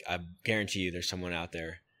that, like, I guarantee you there's someone out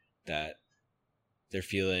there that they're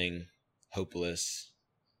feeling hopeless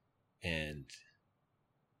and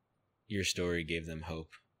your story gave them hope.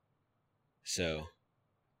 So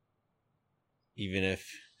even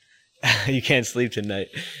if you can't sleep tonight,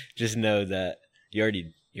 just know that you're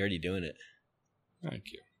already doing it.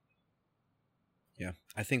 Thank you. Yeah,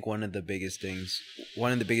 I think one of the biggest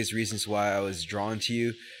reasons why I was drawn to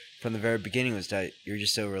you from the very beginning was that you're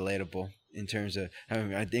just so relatable in terms of, I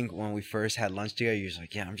mean, I think when we first had lunch together, you were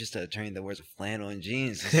like, yeah, I'm just an attorney that wears a flannel and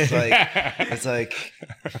jeans. It's like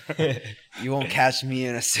you won't catch me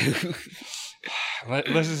in a suit.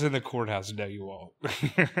 This is in the courthouse. No, you won't.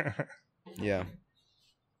 Yeah.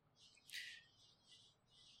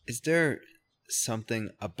 Is there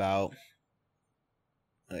something about,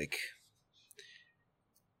 like,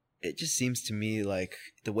 it just seems to me like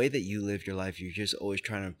the way that you live your life, you're just always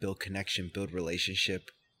trying to build connection, build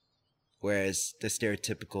relationship. Whereas the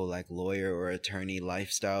stereotypical, like, lawyer or attorney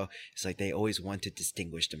lifestyle, it's like they always want to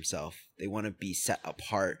distinguish themselves. They want to be set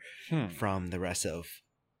apart from the rest of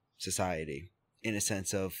society in a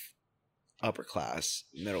sense of upper class,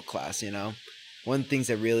 middle class, you know? One of the things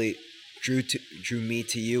that really drew me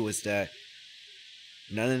to you was that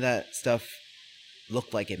none of that stuff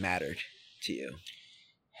looked like it mattered to you.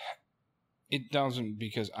 It doesn't,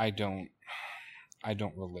 because I don't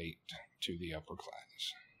relate to the upper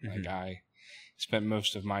class. Mm-hmm. Like, I spent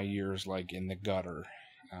most of my years like in the gutter,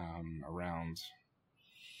 around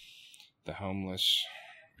the homeless,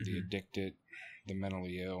 the addicted, the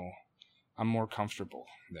mentally ill. I'm more comfortable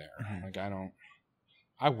there. Mm-hmm. Like,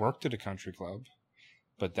 I worked at a country club,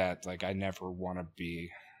 but that, like, I never want to be.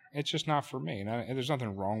 It's just not for me. And there's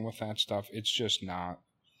nothing wrong with that stuff. It's just not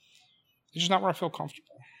where I feel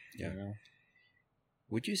comfortable. Yeah. You know?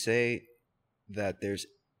 Would you say that there's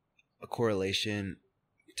a correlation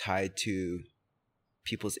tied to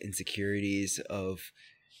people's insecurities of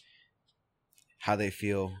how they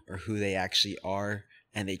feel or who they actually are,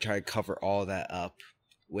 and they try to cover all that up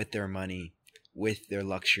with their money, with their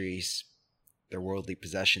luxuries, their worldly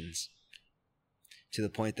possessions, to the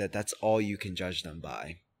point that that's all you can judge them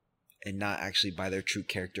by, and not actually by their true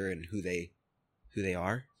character and who they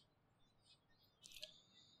are?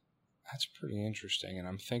 That's pretty interesting, and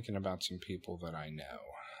I'm thinking about some people that I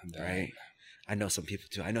know. Right. I know some people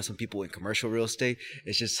too. I know some people in commercial real estate.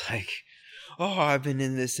 It's just like, oh, I've been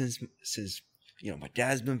in this since my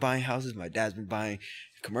dad's been buying houses, my dad's been buying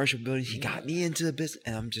commercial buildings. He got me into the business,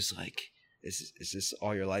 and I'm just like, is this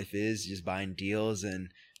all your life is? Just buying deals and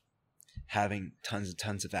having tons and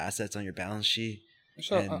tons of assets on your balance sheet?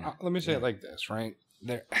 So let me say it like this, right?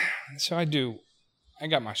 So I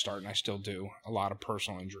got my start, and I still do a lot of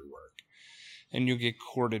personal injury work, and you get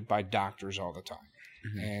courted by doctors all the time,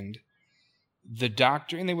 and the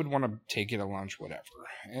doctor, and they would want to take you to lunch, whatever,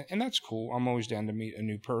 and that's cool. I'm always down to meet a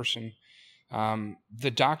new person.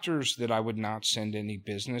 The doctors that I would not send any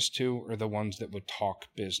business to are the ones that would talk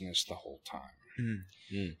business the whole time.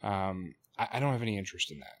 I don't have any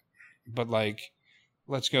interest in that. But like,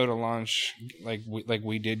 let's go to lunch. Like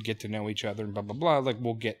we did get to know each other and blah blah blah. Like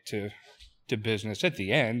we'll get to business at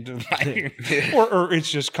the end, or it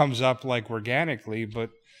just comes up like organically. But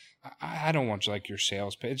I don't want like your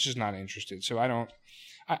sales page. It's just not interested. So I don't.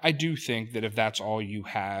 I do think that if that's all you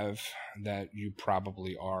have, that you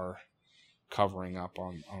probably are covering up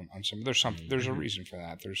on some. There's a reason for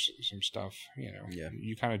that. There's some stuff,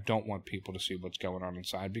 you kind of don't want people to see what's going on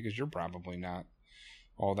inside because you're probably not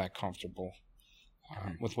all that comfortable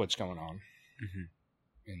with what's going on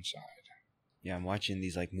inside. Yeah, I'm watching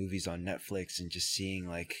these like movies on Netflix and just seeing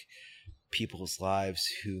like people's lives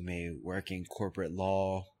who may work in corporate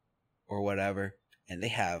law or whatever, and they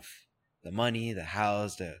have the money, the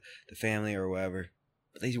house, the family or whatever,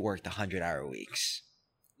 but they work the 100-hour weeks.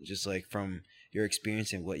 Just like from your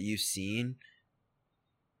experience and what you've seen,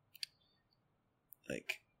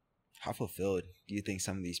 like how fulfilled do you think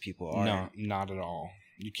some of these people are? No, not at all.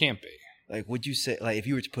 You can't be. Like, would you say, like, if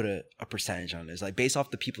you were to put a percentage on this, like based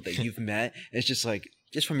off the people that you've met, it's just like,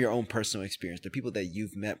 just from your own personal experience, the people that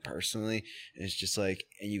you've met personally, it's just like,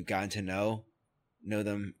 and you've gotten to know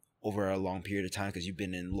them over a long period of time because you've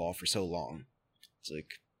been in law for so long. It's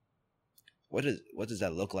like, what does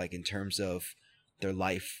that look like in terms of their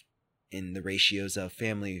life in the ratios of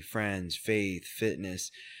family, friends, faith,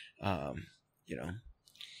 fitness, So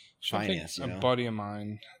finance? I think a buddy of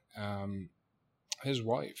mine, his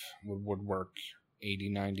wife would work 80,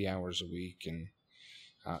 90 hours a week, and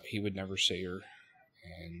he would never see her.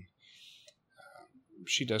 And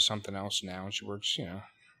she does something else now, and she works,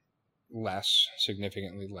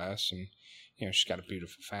 significantly less. And, she's got a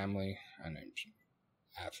beautiful family, and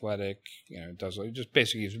athletic, does just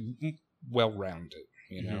basically is well-rounded,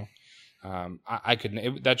 I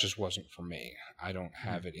couldn't, that just wasn't for me. I don't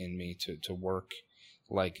have it in me to work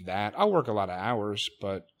like that. I'll work a lot of hours,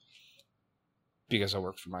 but because I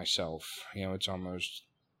work for myself, it's almost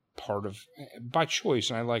part of, by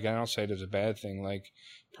choice, and I don't say it as a bad thing, like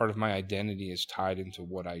part of my identity is tied into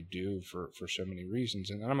what I do for so many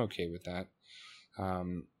reasons, and I'm okay with that.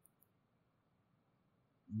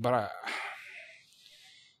 But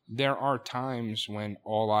there are times when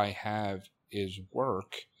all I have is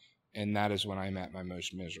work, and that is when I'm at my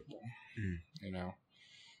most miserable.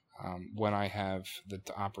 When I have the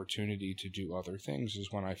opportunity to do other things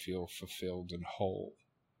is when I feel fulfilled and whole.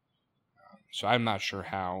 So I'm not sure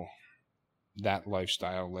how that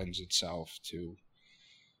lifestyle lends itself to,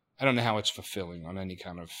 I don't know how it's fulfilling on any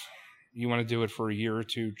kind of, you want to do it for a year or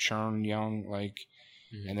two, churn young,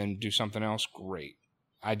 and then do something else, great.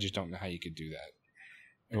 I just don't know how you could do that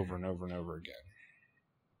over and over and over again.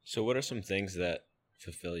 So what are some things that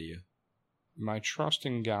fulfill you? My trust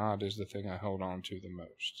in God is the thing I hold on to the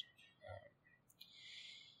most.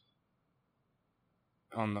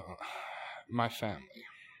 My family.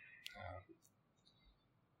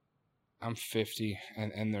 I'm 50,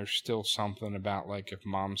 and there's still something about, like, if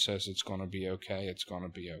mom says it's going to be okay, it's going to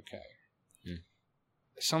be okay.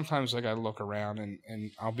 Sometimes, like, I look around,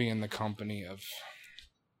 and I'll be in the company of,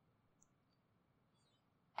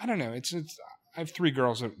 I don't know, it's I have 3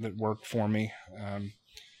 girls that work for me.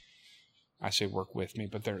 I say work with me,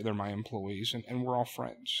 but they're my employees, and we're all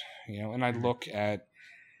friends, and I look at,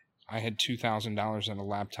 I had $2,000 in a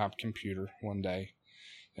laptop computer one day,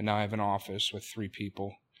 and now I have an office with 3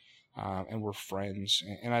 people, and we're friends,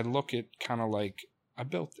 and I look at kind of like, I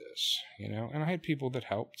built this, and I had people that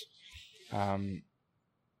helped,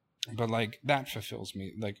 but like that fulfills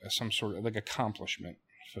me, like some sort of like accomplishment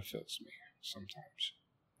fulfills me sometimes.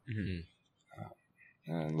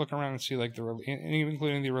 Look around and see like and even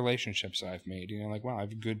including the relationships I've made, like, wow, I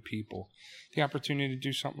have good people. The opportunity to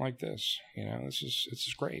do something like this, it's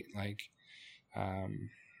just great. Like,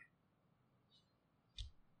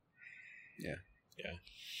 yeah.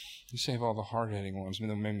 You save all the hard-hitting ones, that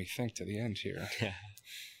made me think to the end here. Yeah.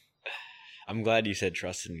 I'm glad you said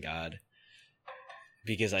trust in God,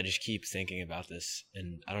 because I just keep thinking about this,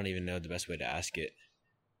 and I don't even know the best way to ask it,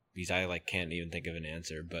 because I can't even think of an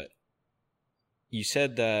answer. But you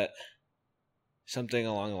said that something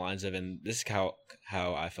along the lines of, and this is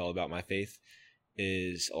how I felt about my faith,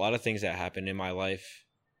 is a lot of things that happened in my life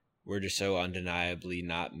were just so undeniably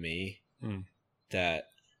not me that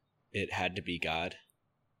it had to be God.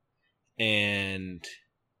 And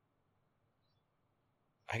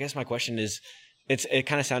I guess my question is, it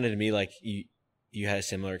kind of sounded to me like you had a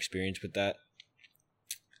similar experience with that.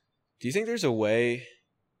 Do you think there's a way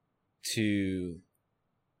to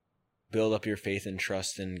build up your faith and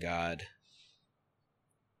trust in God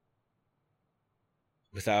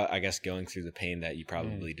without, I guess, going through the pain that you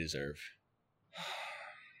probably deserve?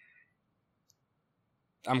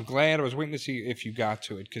 I'm glad. I was waiting to see if you got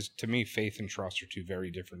to it, because to me, faith and trust are two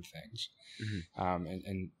very different things.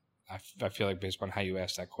 And I feel like based on how you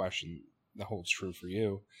asked that question, that holds true for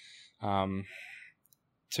you.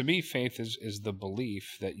 To me, faith is the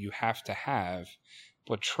belief that you have to have,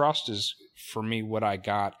 but trust is, for me, what I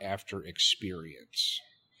got after experience.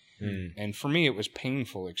 And for me, it was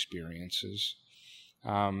painful experiences.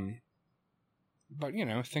 But,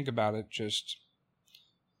 think about it. Just,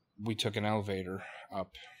 we took an elevator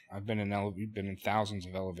up. We've been in thousands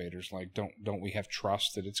of elevators. Like, don't we have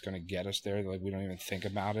trust that it's going to get us there? Like, we don't even think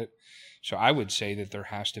about it. So I would say that there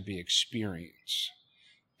has to be experience.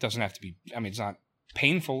 It doesn't have to be, it's not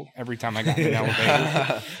painful every time I got in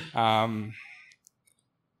an elevator.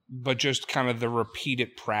 But just kind of the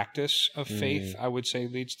repeated practice of faith, I would say,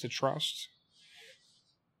 leads to trust.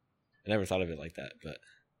 I never thought of it like that, but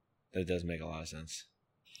that does make a lot of sense.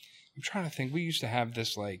 I'm trying to think. We used to have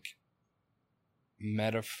this, like,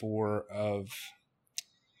 metaphor of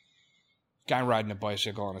guy riding a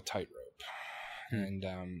bicycle on a tightrope. And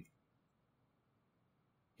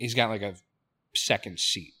he's got, like, a second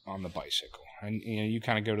seat on the bicycle. And, you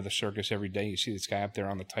kind of go to the circus every day. You see this guy up there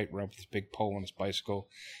on the tightrope with this big pole on his bicycle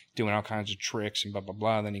doing all kinds of tricks and blah, blah,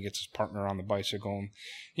 blah. Then he gets his partner on the bicycle.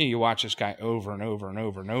 And you watch this guy over and over and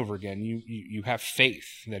over and over again. You have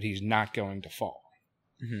faith that he's not going to fall.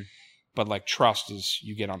 But, like, trust is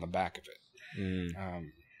you get on the back of it.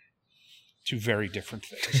 Two very different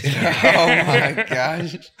things. Oh, my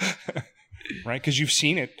gosh. Right? Because you've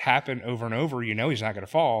seen it happen over and over. You know he's not going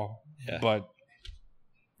to fall. Yeah. But,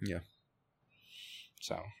 yeah.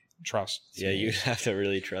 So, trust. Yeah, you have to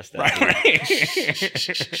really trust that. Right.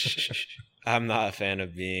 I'm not a fan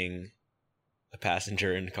of being a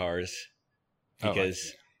passenger in cars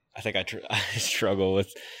because I think I struggle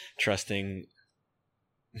with trusting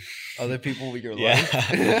other people with your life.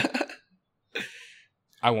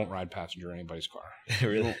 I won't ride passenger in anybody's car.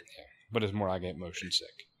 Really? Yeah. But it's more I get motion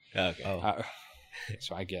sick. Okay.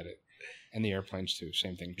 So I get it. And the airplanes too.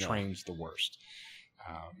 Same thing. Trains the worst.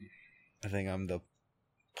 I think I'm the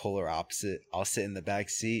polar opposite. I'll sit in the back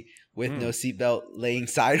seat with no seatbelt, laying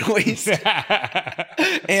sideways,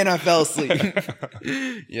 and I fell asleep.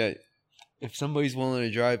 Yeah. If somebody's willing to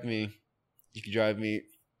drive me, you can drive me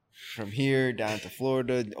from here down to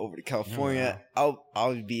Florida, over to California.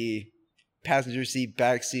 I'll be passenger seat,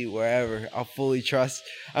 back seat, wherever. I'll fully trust.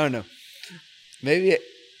 I don't know. Maybe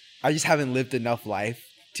I just haven't lived enough life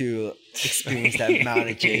to experience that amount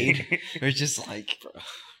of jade. It's just like,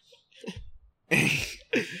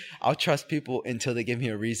 I'll trust people until they give me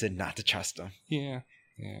a reason not to trust them. Yeah.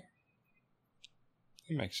 It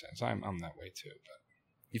makes sense. I'm that way too. But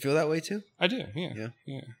you feel that way too? I do.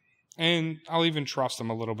 Yeah. And I'll even trust them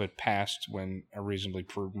a little bit past when a reasonably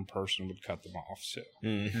proven person would cut them off. So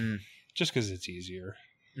just because it's easier.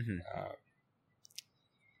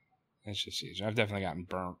 It's just easier. I've definitely gotten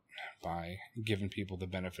burnt by giving people the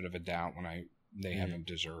benefit of a doubt when they haven't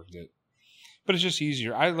deserved it. But it's just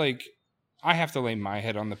easier. I have to lay my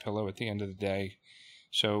head on the pillow at the end of the day.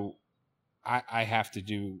 So I have to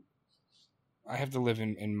live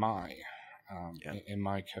in my in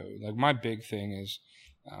my code. Like, my big thing is,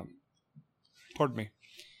 pardon me,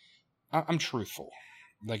 I'm truthful,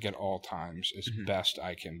 like, at all times, as best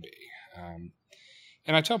I can be.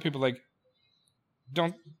 And I tell people, like,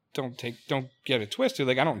 don't get it twisted.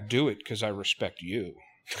 Like, I don't do it because I respect you.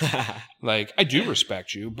 Like, I do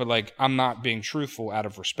respect you, but, like, I'm not being truthful out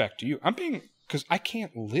of respect to you. I'm being, because I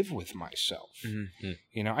can't live with myself.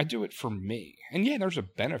 I do it for me. And yeah, there's a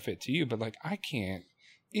benefit to you, but, like, I can't.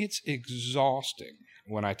 It's exhausting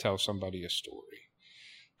when I tell somebody a story,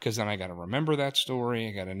 because then I got to remember that story.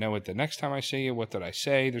 I got to know it the next time I say it. What did I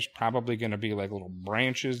say? There's probably going to be, like, little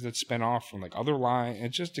branches that spin off from, like, other lines.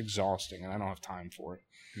 It's just exhausting, and I don't have time for it.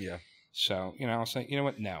 Yeah. So, I'll say, you know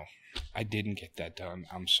what? No, I didn't get that done.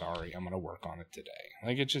 I'm sorry. I'm going to work on it today.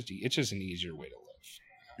 Like, it's just an easier way to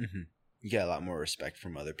live. You get a lot more respect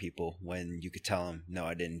from other people when you could tell them, no,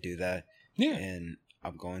 I didn't do that. Yeah. And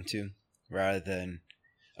I'm going to, rather than,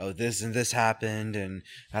 oh, this and this happened, and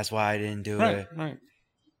that's why I didn't do it. Right.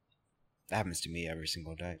 That happens to me every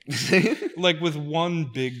single day. Like with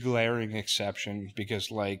one big glaring exception, because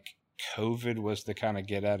like COVID was the kind of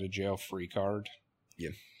get out of jail free card.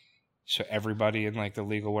 Yeah. So everybody in like the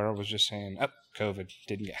legal world was just saying, "Oh, COVID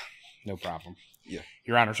didn't get, no problem." Yeah.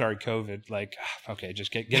 Your Honor, sorry, COVID. Like, okay,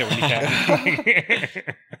 just get it when you can.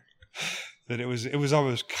 That it was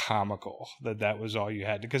almost comical that was all you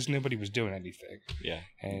had, because nobody was doing anything. Yeah.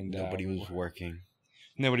 And nobody was working.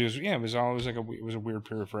 Nobody was. Yeah, it was always like it was a weird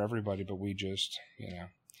period for everybody, but we just,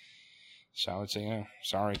 So I would say,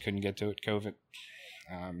 sorry, couldn't get to it. COVID.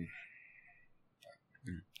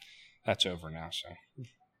 That's over now. So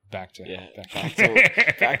back to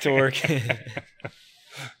back to work.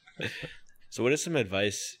 So, what is some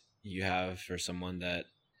advice you have for someone that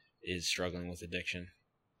is struggling with addiction?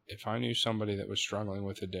 If I knew somebody that was struggling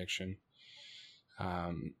with addiction,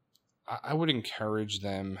 I would encourage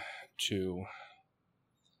them to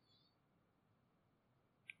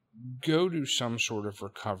go to some sort of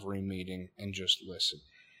recovery meeting and just listen.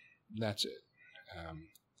 That's it.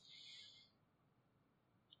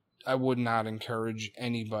 I would not encourage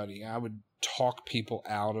anybody. I would talk people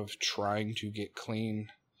out of trying to get clean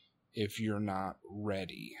if you're not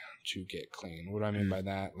ready to get clean. What do I mean by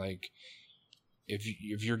that? Like,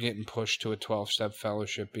 if you're getting pushed to a 12-step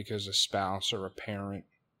fellowship because a spouse or a parent,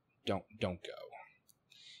 don't go.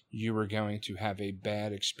 You are going to have a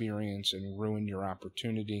bad experience and ruin your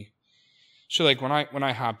opportunity. So like when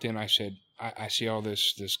I hopped in, I said, I see all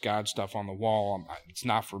this God stuff on the wall. It's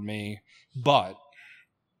not for me, but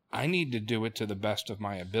I need to do it to the best of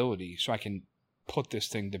my ability so I can put this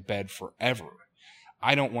thing to bed forever.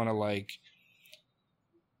 I don't want to like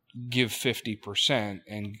give 50%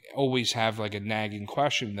 and always have like a nagging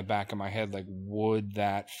question in the back of my head, like, would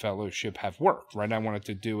that fellowship have worked? Right? I wanted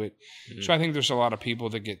to do it. Mm-hmm. So I think there's a lot of people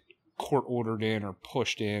that get court ordered in or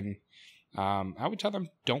pushed in. I would tell them,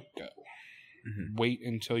 don't go. Mm-hmm. Wait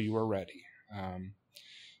until you are ready,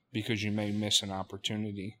 because you may miss an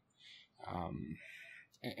opportunity.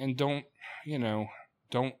 And don't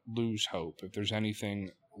lose hope. If there's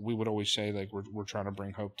anything, we would always say, like, we're trying to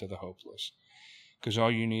bring hope to the hopeless. Because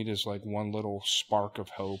all you need is like one little spark of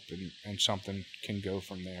hope, and something can go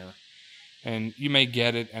from there. And you may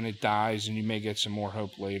get it and it dies, and you may get some more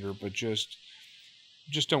hope later, but just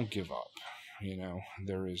don't give up.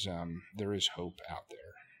 There is hope out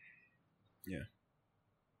there. Yeah.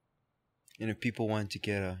 And if people want to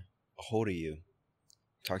get a hold of you,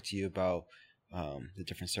 talk to you about the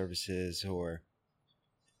different services or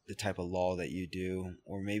the type of law that you do,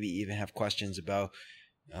 or maybe even have questions about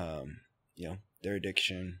their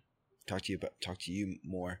addiction, talk to you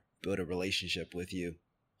more, build a relationship with you,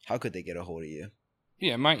 how could they get a hold of you?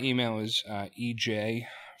 Yeah, my email is EJ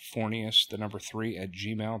Fornias, 3 at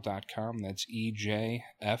gmail.com. That's EJ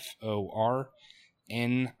FORNIAS,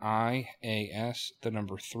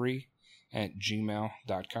 3 at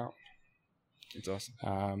gmail.com. It's awesome.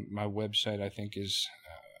 My website, I think, is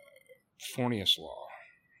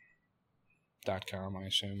ForniasLaw.com. I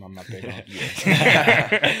assume. I'm not big on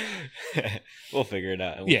it. We'll figure it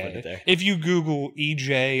out and we'll put it there. If you Google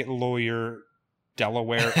EJ Lawyer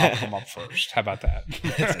Delaware, I'll come up first. How about that?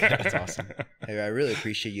 That's awesome. Hey, I really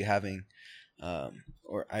appreciate you I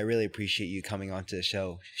really appreciate you coming onto the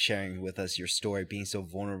show, sharing with us your story, being so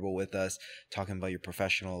vulnerable with us, talking about your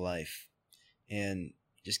professional life, and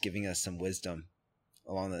just giving us some wisdom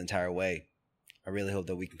along the entire way. I really hope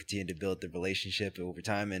that we can continue to build the relationship over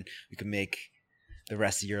time, and we can make the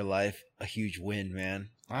rest of your life a huge win, man.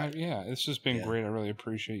 This has been great. I really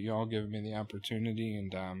appreciate you all giving me the opportunity,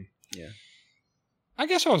 and I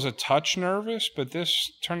guess I was a touch nervous, but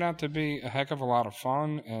this turned out to be a heck of a lot of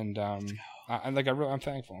fun, and I'm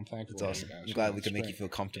thankful. I'm thankful. It's awesome. I'm glad we could make you feel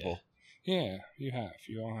comfortable. Yeah, you have.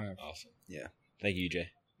 You all have. Awesome. Yeah. Thank you, EJ.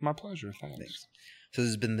 My pleasure. Thanks. So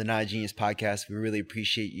this has been the Not a Genius Podcast. We really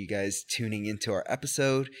appreciate you guys tuning into our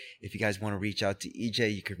episode. If you guys want to reach out to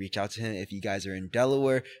EJ, you could reach out to him. If you guys are in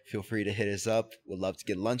Delaware, feel free to hit us up. We'd love to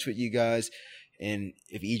get lunch with you guys. And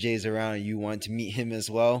if EJ is around and you want to meet him as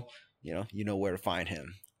well, you know where to find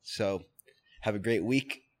him. So have a great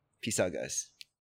week. Peace out, guys.